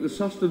pray, that the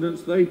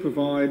sustenance they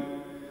provide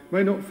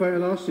may not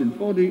fail us in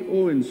body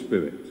or in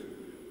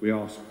spirit. We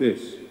ask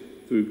this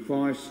through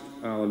Christ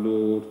our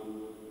Lord.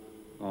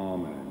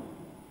 Amen.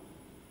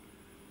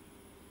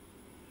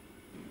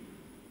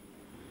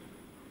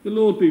 The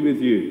Lord be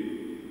with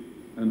you,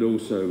 and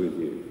also with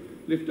you.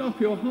 Lift up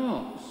your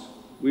hearts.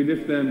 We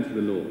lift them to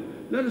the Lord.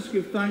 Let us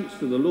give thanks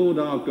to the Lord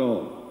our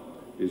God.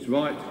 It is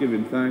right to give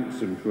him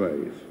thanks and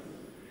praise.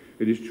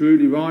 It is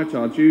truly right,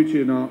 our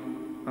duty and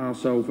our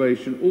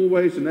salvation,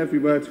 always and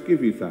everywhere to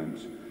give you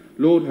thanks,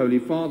 Lord, Holy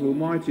Father,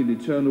 Almighty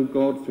and eternal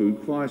God, through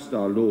Christ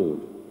our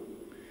Lord.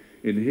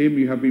 In him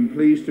you have been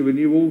pleased to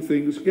renew all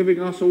things, giving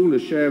us all a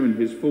share in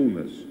his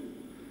fullness.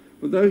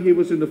 For though he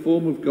was in the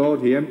form of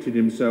God, he emptied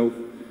himself,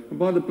 and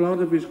by the blood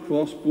of his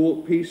cross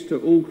brought peace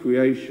to all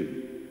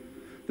creation.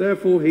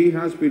 Therefore he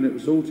has been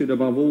exalted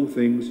above all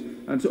things,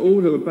 and to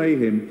all who obey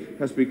him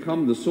has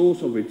become the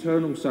source of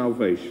eternal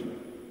salvation.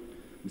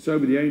 And so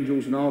with the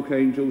angels and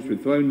archangels,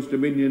 with thrones,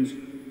 dominions,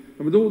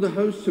 and with all the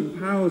hosts and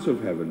powers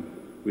of heaven,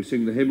 we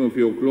sing the hymn of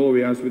your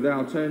glory as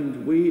without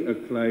end we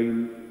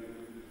acclaim,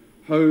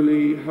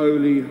 Holy,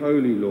 holy,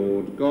 holy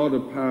Lord, God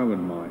of power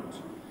and might.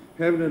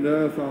 Heaven and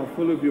earth are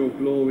full of your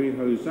glory.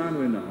 Hosanna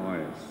in the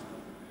highest.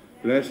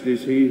 Blessed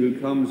is he who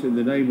comes in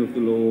the name of the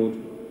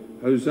Lord.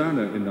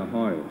 Hosanna in the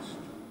highest.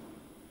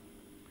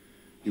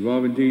 You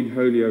are indeed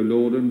holy, O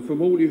Lord, and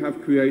from all you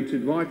have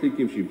created rightly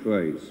gives you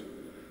praise.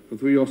 For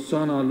through your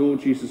Son, our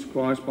Lord Jesus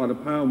Christ, by the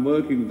power and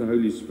working of the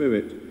Holy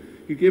Spirit,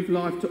 you give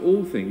life to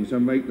all things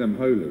and make them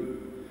holy.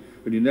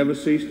 And you never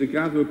cease to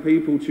gather a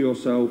people to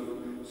yourself,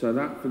 so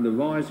that from the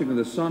rising of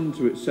the sun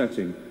to its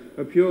setting,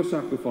 a pure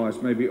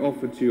sacrifice may be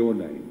offered to your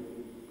name.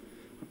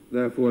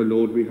 Therefore, O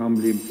Lord, we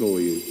humbly implore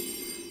you,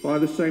 by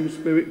the same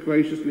Spirit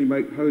graciously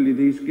make holy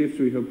these gifts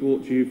we have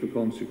brought to you for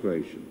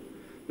consecration,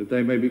 that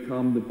they may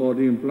become the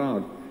body and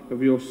blood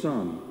of your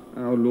Son,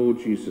 our Lord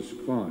Jesus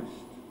Christ.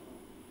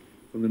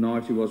 From the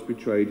night he was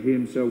betrayed, he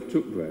himself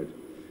took bread,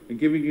 and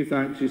giving you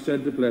thanks, he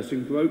said the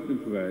blessing, broke the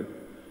bread,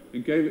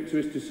 and gave it to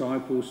his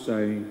disciples,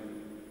 saying,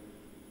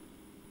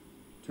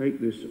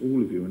 Take this,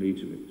 all of you, and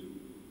eat of it.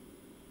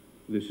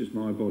 This is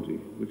my body,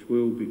 which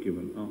will be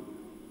given up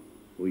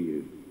for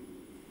you.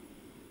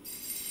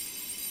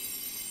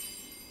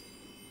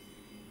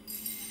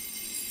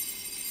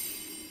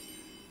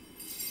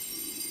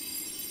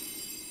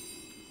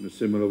 In a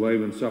similar way,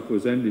 when supper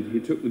was ended, he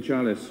took the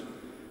chalice,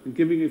 and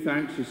giving you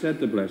thanks, he said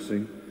the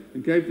blessing,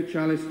 and gave the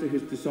chalice to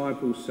his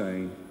disciples,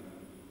 saying,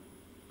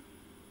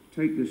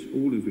 Take this,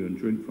 all of you, and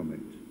drink from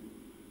it.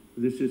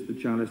 This is the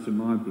chalice of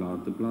my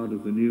blood, the blood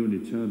of the new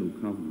and eternal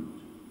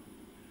covenant,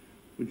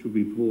 which will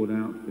be poured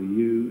out for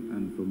you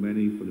and for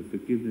many for the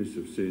forgiveness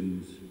of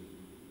sins.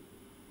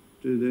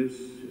 Do this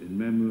in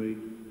memory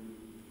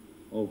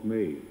of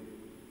me.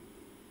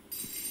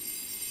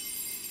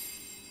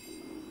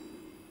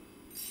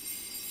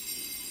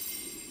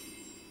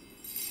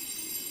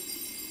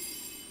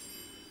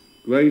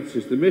 Great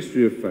is the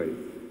mystery of faith.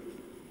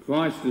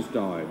 Christ has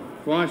died,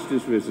 Christ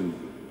is risen,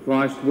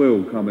 Christ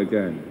will come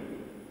again.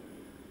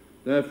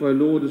 Therefore,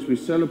 Lord, as we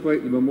celebrate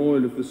the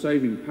memorial of the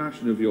saving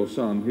passion of your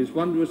Son, his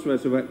wondrous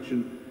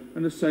resurrection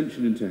and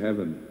ascension into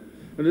heaven,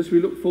 and as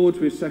we look forward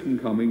to his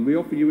second coming, we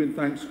offer you in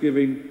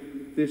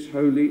thanksgiving this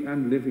holy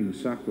and living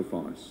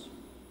sacrifice.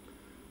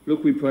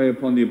 Look, we pray,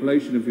 upon the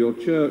oblation of your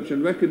church,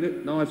 and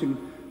recognizing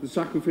the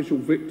sacrificial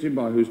victim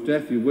by whose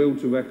death you will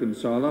to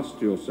reconcile us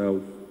to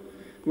yourself,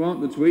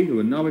 grant that we, who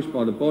are nourished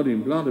by the body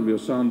and blood of your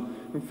Son,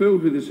 and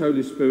filled with his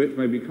Holy Spirit,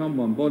 may become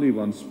one body,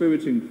 one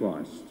spirit in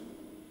Christ.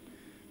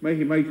 May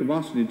he make of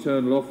us an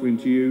eternal offering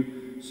to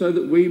you, so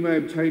that we may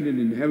obtain an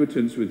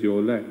inheritance with your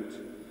elect,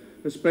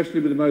 especially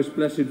with the most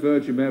blessed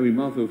Virgin Mary,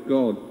 Mother of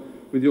God,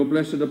 with your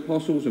blessed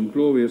apostles and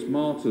glorious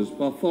martyrs,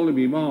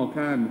 Bartholomew, Mark,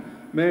 Anne,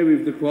 Mary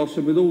of the Cross,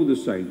 and with all the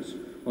saints,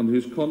 on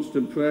whose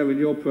constant prayer in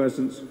your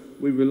presence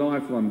we rely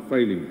for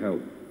unfailing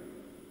help.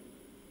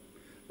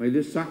 May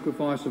this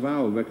sacrifice of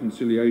our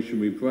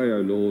reconciliation, we pray,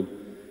 O Lord,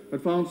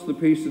 advance the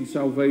peace and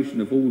salvation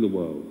of all the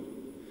world.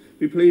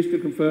 Be pleased to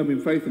confirm in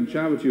faith and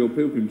charity your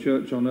pilgrim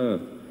church on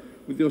earth,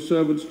 with your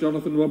servants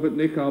Jonathan, Robert,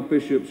 Nick, our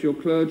bishops, your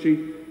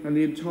clergy, and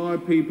the entire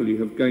people you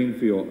have gained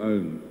for your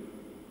own.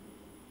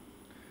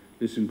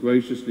 Listen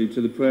graciously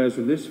to the prayers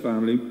of this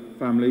family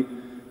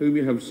whom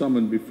you have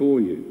summoned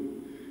before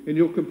you. In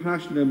your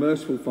compassion, O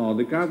merciful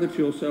Father, gather to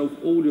yourself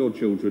all your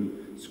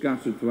children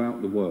scattered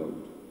throughout the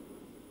world.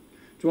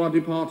 To our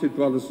departed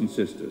brothers and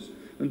sisters,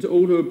 and to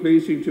all who are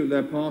pleasing to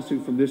their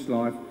passing from this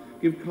life,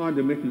 give kind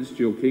admittance to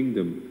your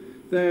kingdom.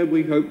 There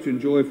we hope to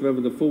enjoy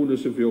forever the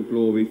fullness of your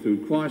glory,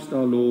 through Christ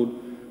our Lord,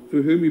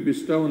 through whom you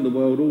bestow on the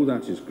world all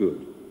that is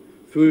good.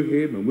 through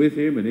him and with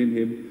him and in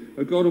him,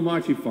 O God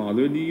Almighty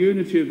Father, in the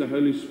unity of the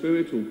Holy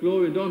Spirit, all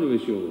glory and honour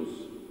is yours,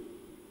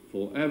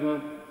 for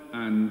ever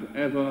and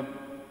ever.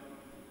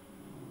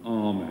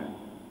 Amen.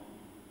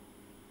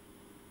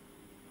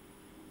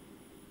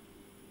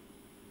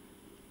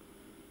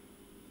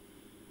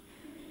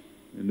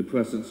 In the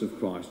presence of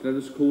Christ, let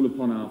us call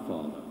upon our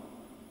Father.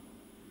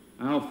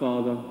 Our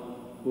Father,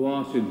 who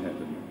art in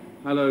heaven,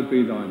 hallowed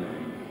be thy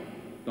name.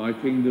 Thy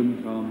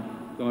kingdom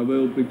come, thy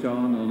will be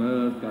done on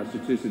earth as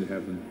it is in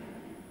heaven.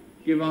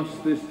 Give us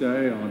this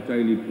day our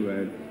daily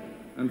bread,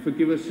 and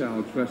forgive us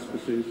our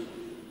trespasses,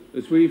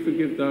 as we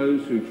forgive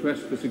those who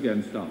trespass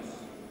against us.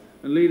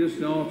 And lead us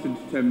not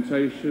into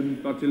temptation,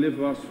 but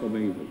deliver us from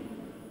evil.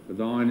 For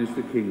thine is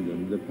the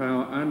kingdom, the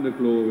power and the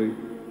glory,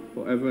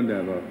 for ever and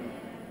ever.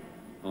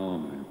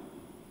 Amen.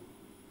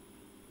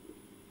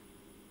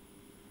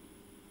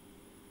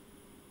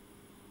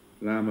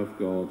 Lamb of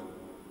God,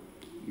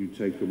 you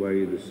take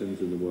away the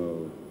sins of the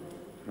world,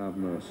 have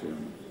mercy on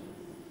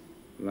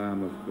us.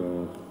 Lamb of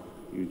God,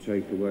 you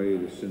take away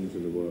the sins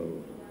of the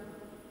world,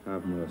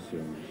 have mercy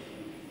on us.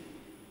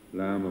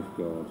 Lamb of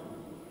God,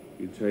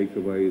 you take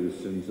away the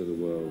sins of the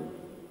world,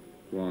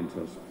 grant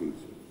us peace.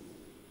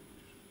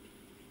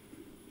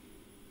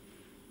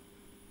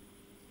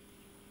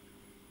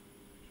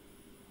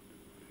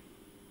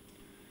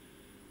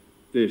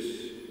 This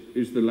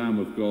is the Lamb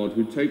of God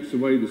who takes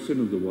away the sin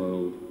of the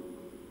world.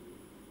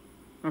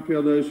 Happy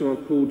are those who are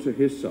called to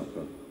his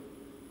supper.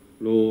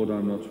 Lord, I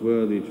am not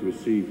worthy to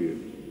receive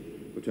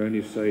you, but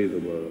only say the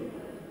word,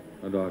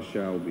 and I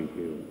shall be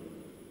healed.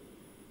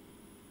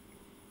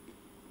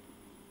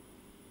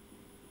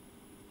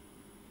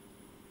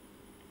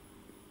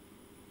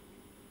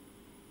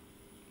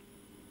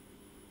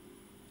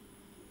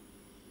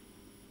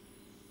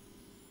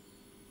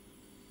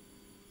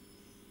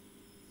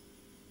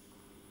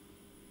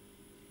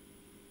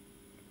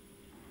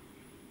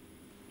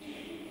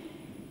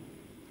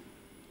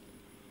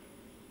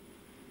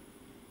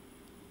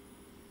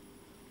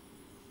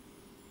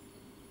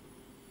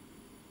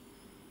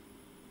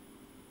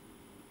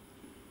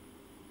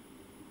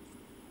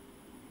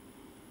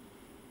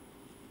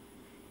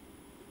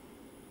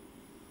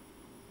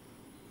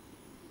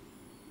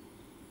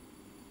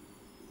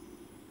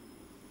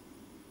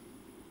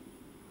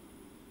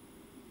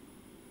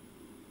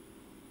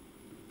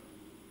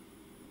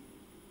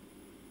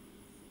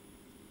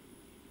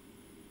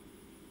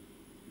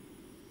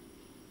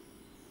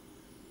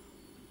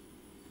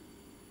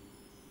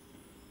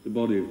 The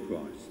body of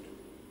Christ.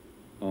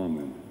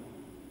 Amen.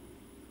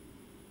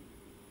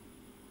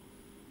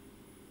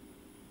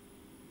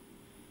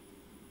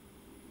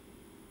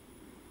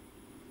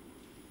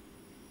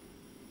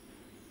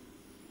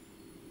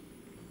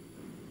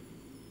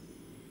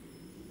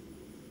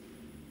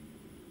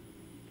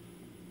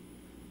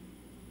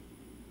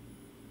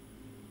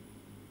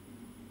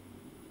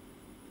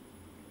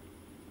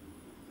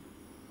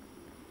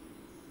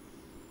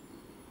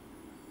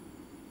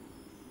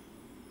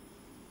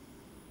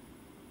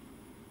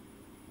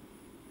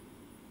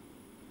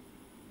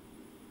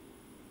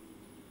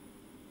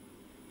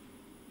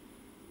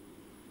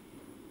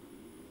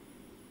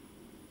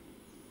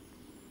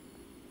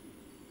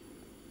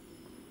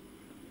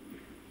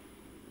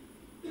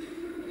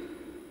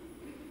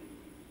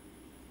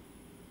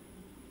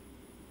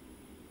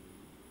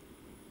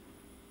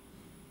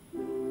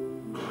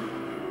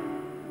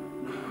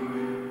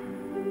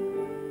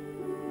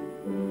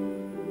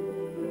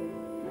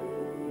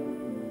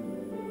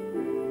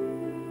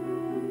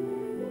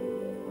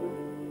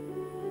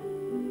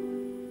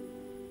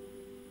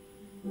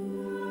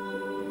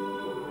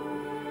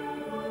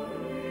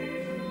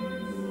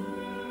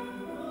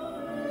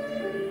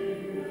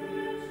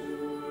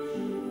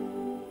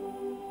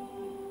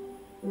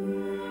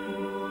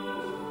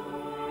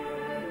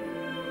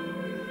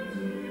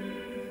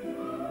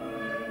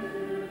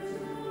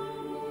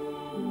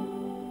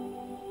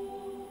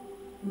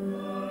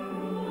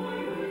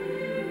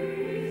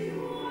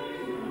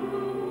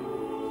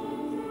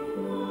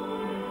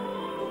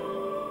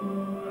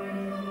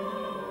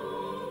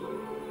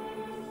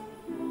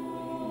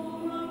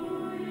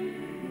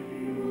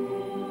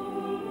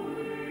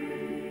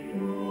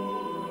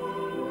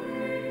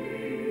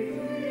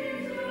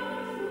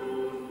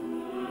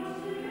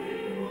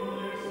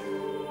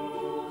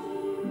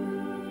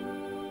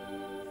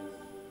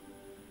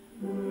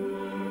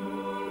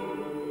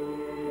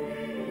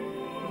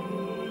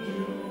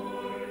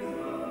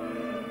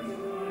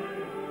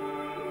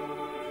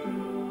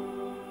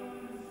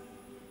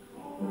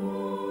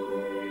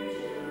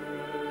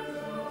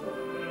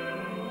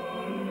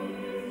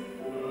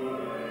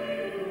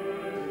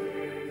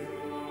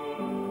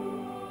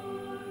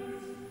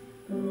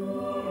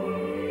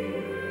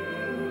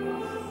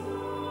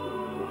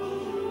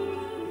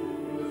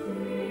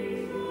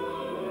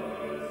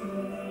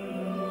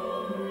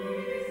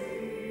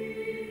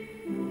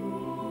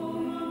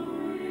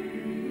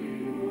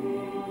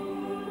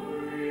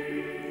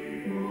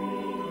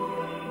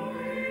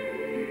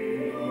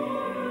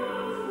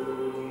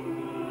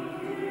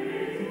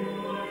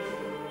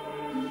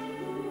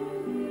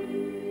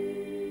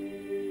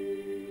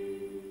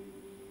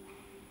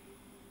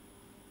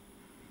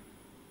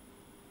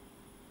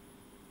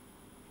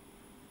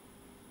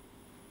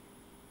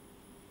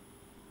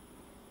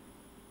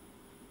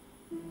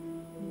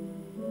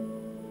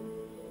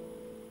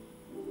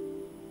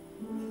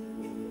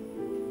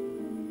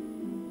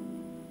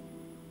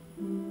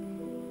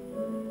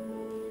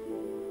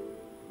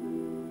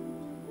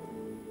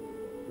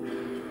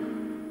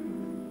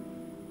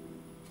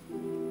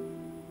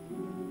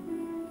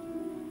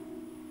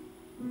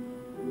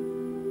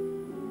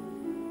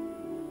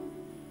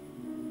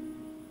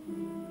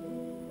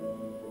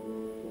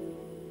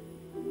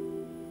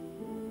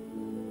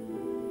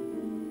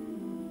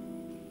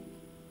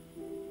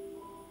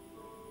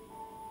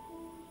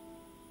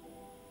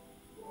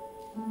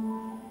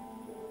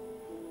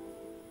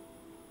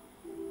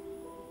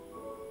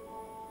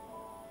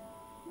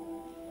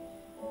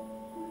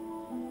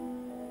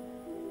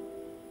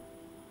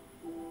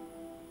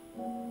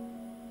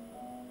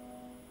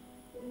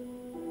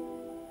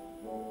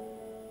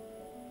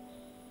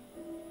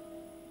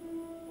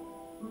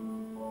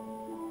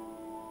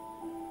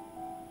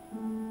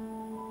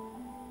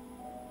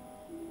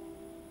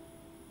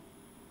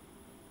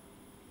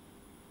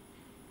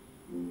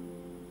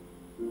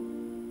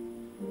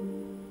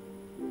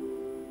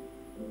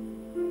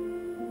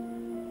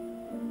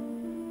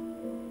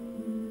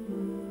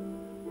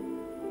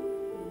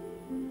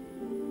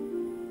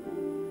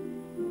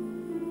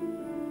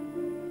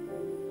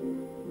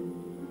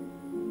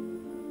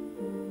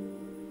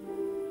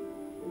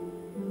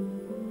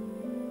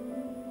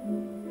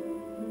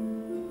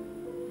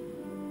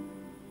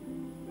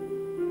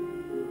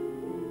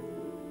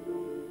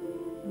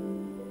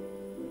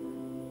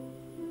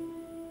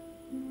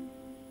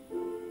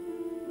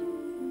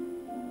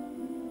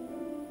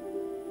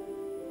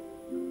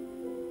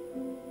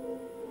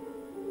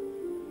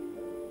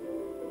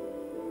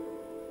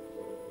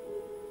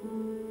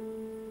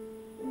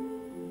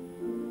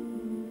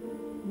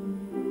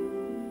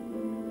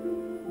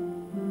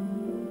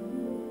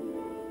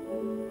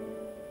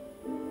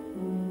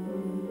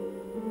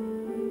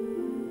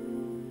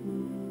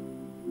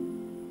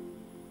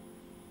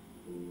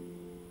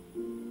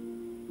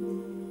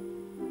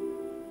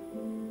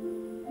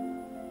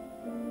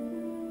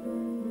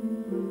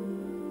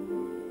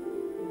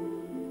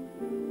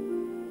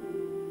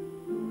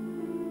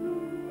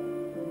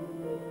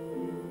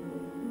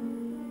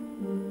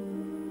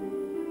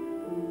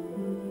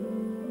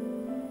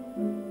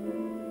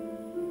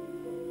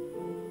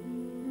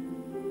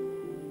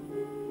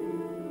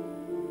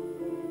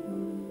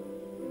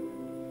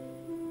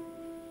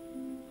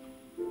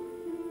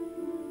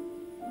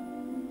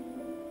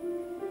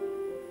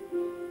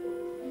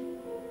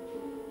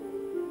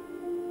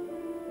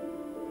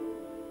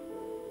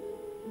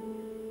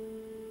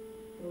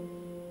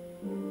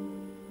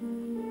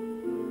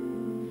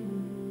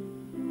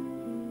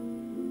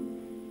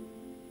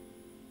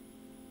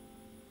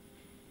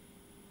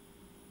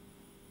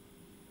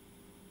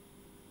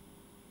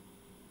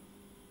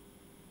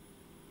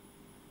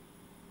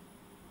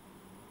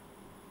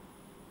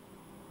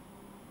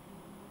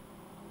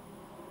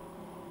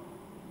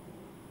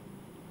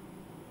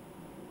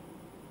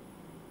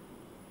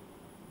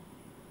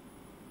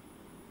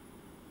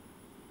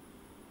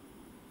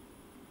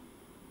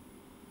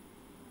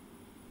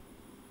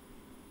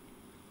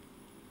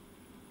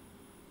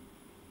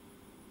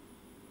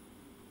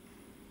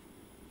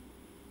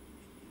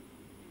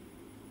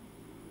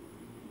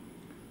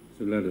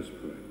 So let us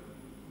pray.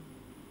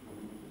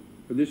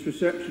 For this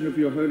reception of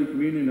your Holy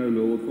Communion, O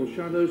Lord,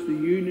 foreshadows the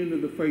union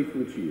of the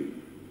faithful to you.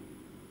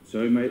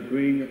 So may it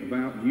bring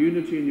about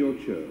unity in your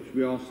church.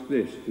 We ask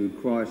this through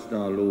Christ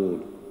our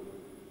Lord.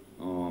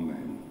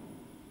 Amen.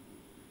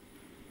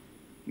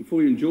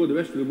 Before you enjoy the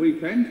rest of the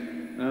weekend,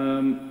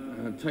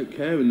 take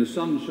care in the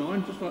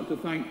sunshine. Just like to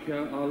thank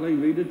our lay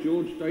reader,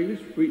 George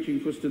Davis, for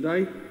preaching for us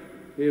today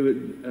here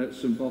at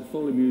St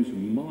Bartholomew's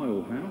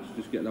Mile House.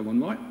 Just get that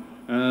one right.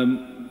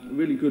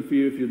 Really good for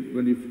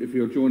you if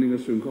you're joining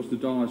us from across the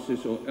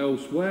diocese or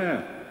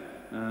elsewhere.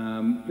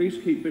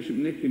 Please keep Bishop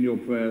Nick in your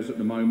prayers at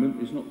the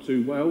moment. He's not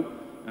too well,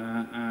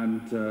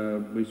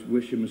 and we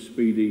wish him a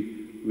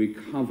speedy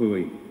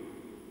recovery.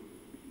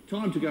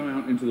 Time to go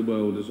out into the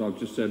world, as I've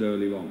just said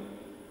earlier on.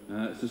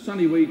 It's a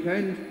sunny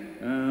weekend.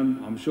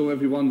 I'm sure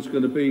everyone's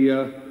going to be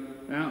out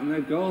in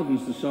their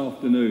gardens this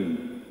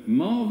afternoon,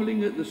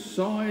 marvelling at the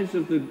size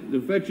of the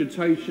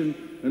vegetation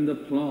and the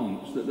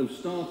plants that have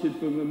started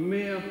from a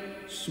mere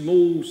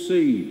small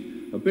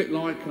seed, a bit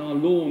like our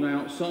lawn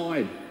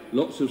outside,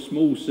 lots of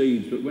small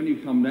seeds. But when you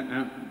come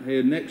out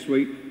here next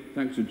week,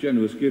 thanks to a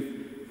generous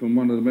gift from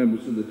one of the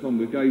members of the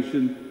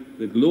congregation,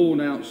 the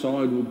lawn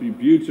outside will be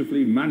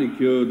beautifully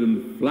manicured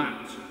and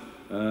flat.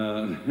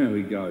 There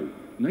we go.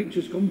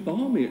 Nature's gone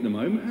balmy at the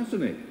moment,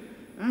 hasn't it?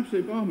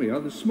 Absolutely balmy.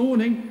 This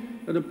morning,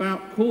 at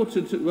about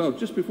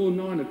just before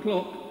 9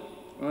 o'clock,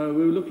 we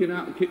were looking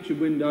out the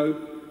kitchen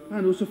window, and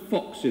there was a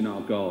fox in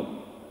our garden,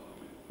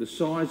 the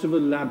size of a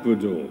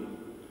Labrador,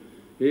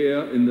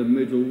 here in the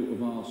middle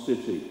of our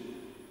city.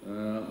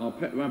 Our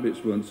pet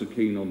rabbits weren't so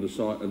keen on the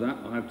sight of that,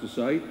 I have to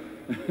say.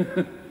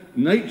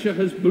 Nature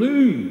has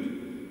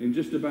bloomed in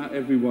just about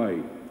every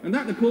way. And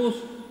that, of course,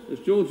 as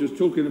George was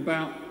talking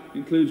about,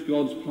 includes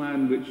God's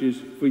plan, which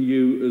is for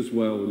you as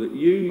well, that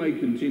you may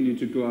continue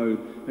to grow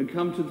and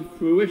come to the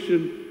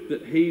fruition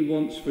that he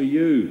wants for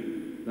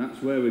you.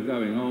 That's where we're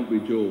going, aren't we,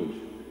 George?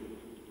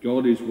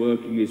 God is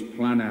working his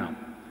plan out.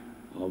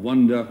 I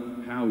wonder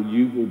how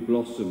you will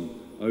blossom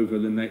over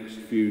the next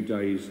few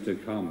days to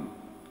come.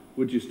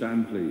 Would you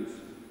stand, please?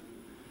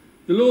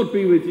 The Lord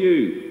be with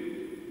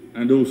you,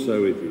 and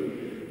also with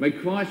you. May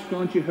Christ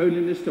grant you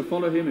holiness to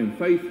follow him in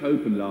faith,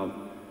 hope and love,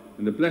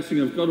 and the blessing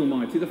of God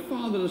Almighty, the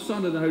Father, the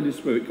Son, and the Holy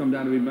Spirit come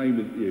down and remain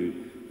with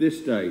you this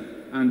day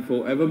and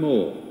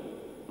forevermore.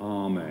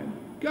 Amen.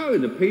 Go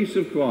in the peace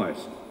of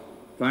Christ.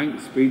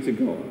 Thanks be to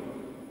God.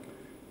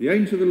 The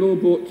angel of the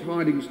Lord brought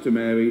tidings to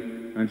Mary,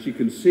 and she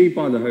conceived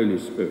by the Holy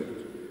Spirit.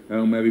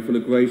 Hail Mary, full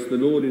of grace, the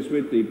Lord is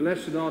with thee.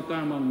 Blessed art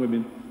thou among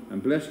women,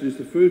 and blessed is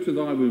the fruit of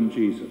thy womb,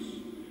 Jesus.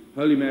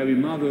 Holy Mary,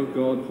 Mother of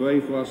God, pray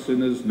for us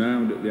sinners now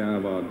and at the hour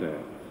of our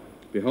death.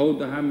 Behold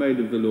the handmaid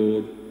of the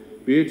Lord.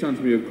 Be it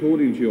unto me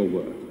according to your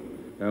word.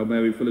 Hail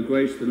Mary, full of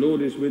grace, the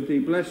Lord is with thee.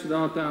 Blessed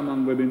art thou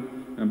among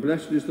women, and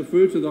blessed is the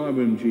fruit of thy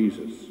womb,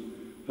 Jesus.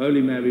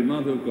 Holy Mary,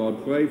 Mother of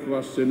God, pray for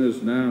us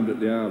sinners now and at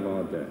the hour of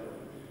our death.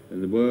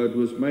 And the Word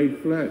was made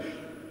flesh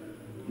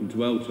and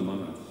dwelt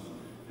among us.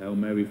 Hail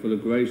Mary, full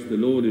of grace, the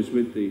Lord is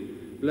with thee.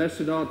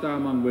 Blessed art thou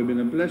among women,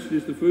 and blessed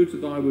is the fruit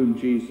of thy womb,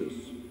 Jesus.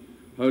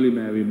 Holy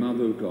Mary,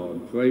 Mother of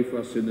God, pray for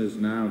us sinners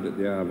now and at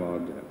the hour of our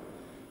death.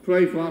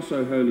 Pray for us,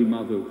 O Holy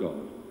Mother of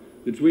God,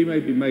 that we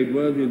may be made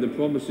worthy of the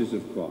promises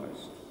of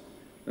Christ.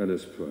 Let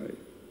us pray.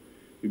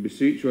 We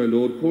beseech you, O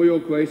Lord, pour your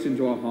grace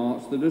into our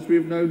hearts, that as we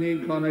have known the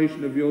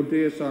incarnation of your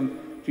dear Son,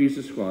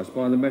 Jesus Christ,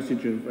 by the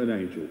message of an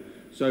angel,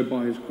 so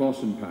by his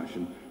cross and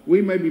passion,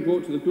 we may be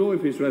brought to the glory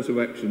of his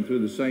resurrection through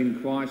the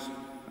same Christ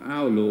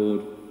our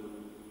Lord.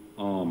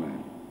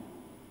 Amen.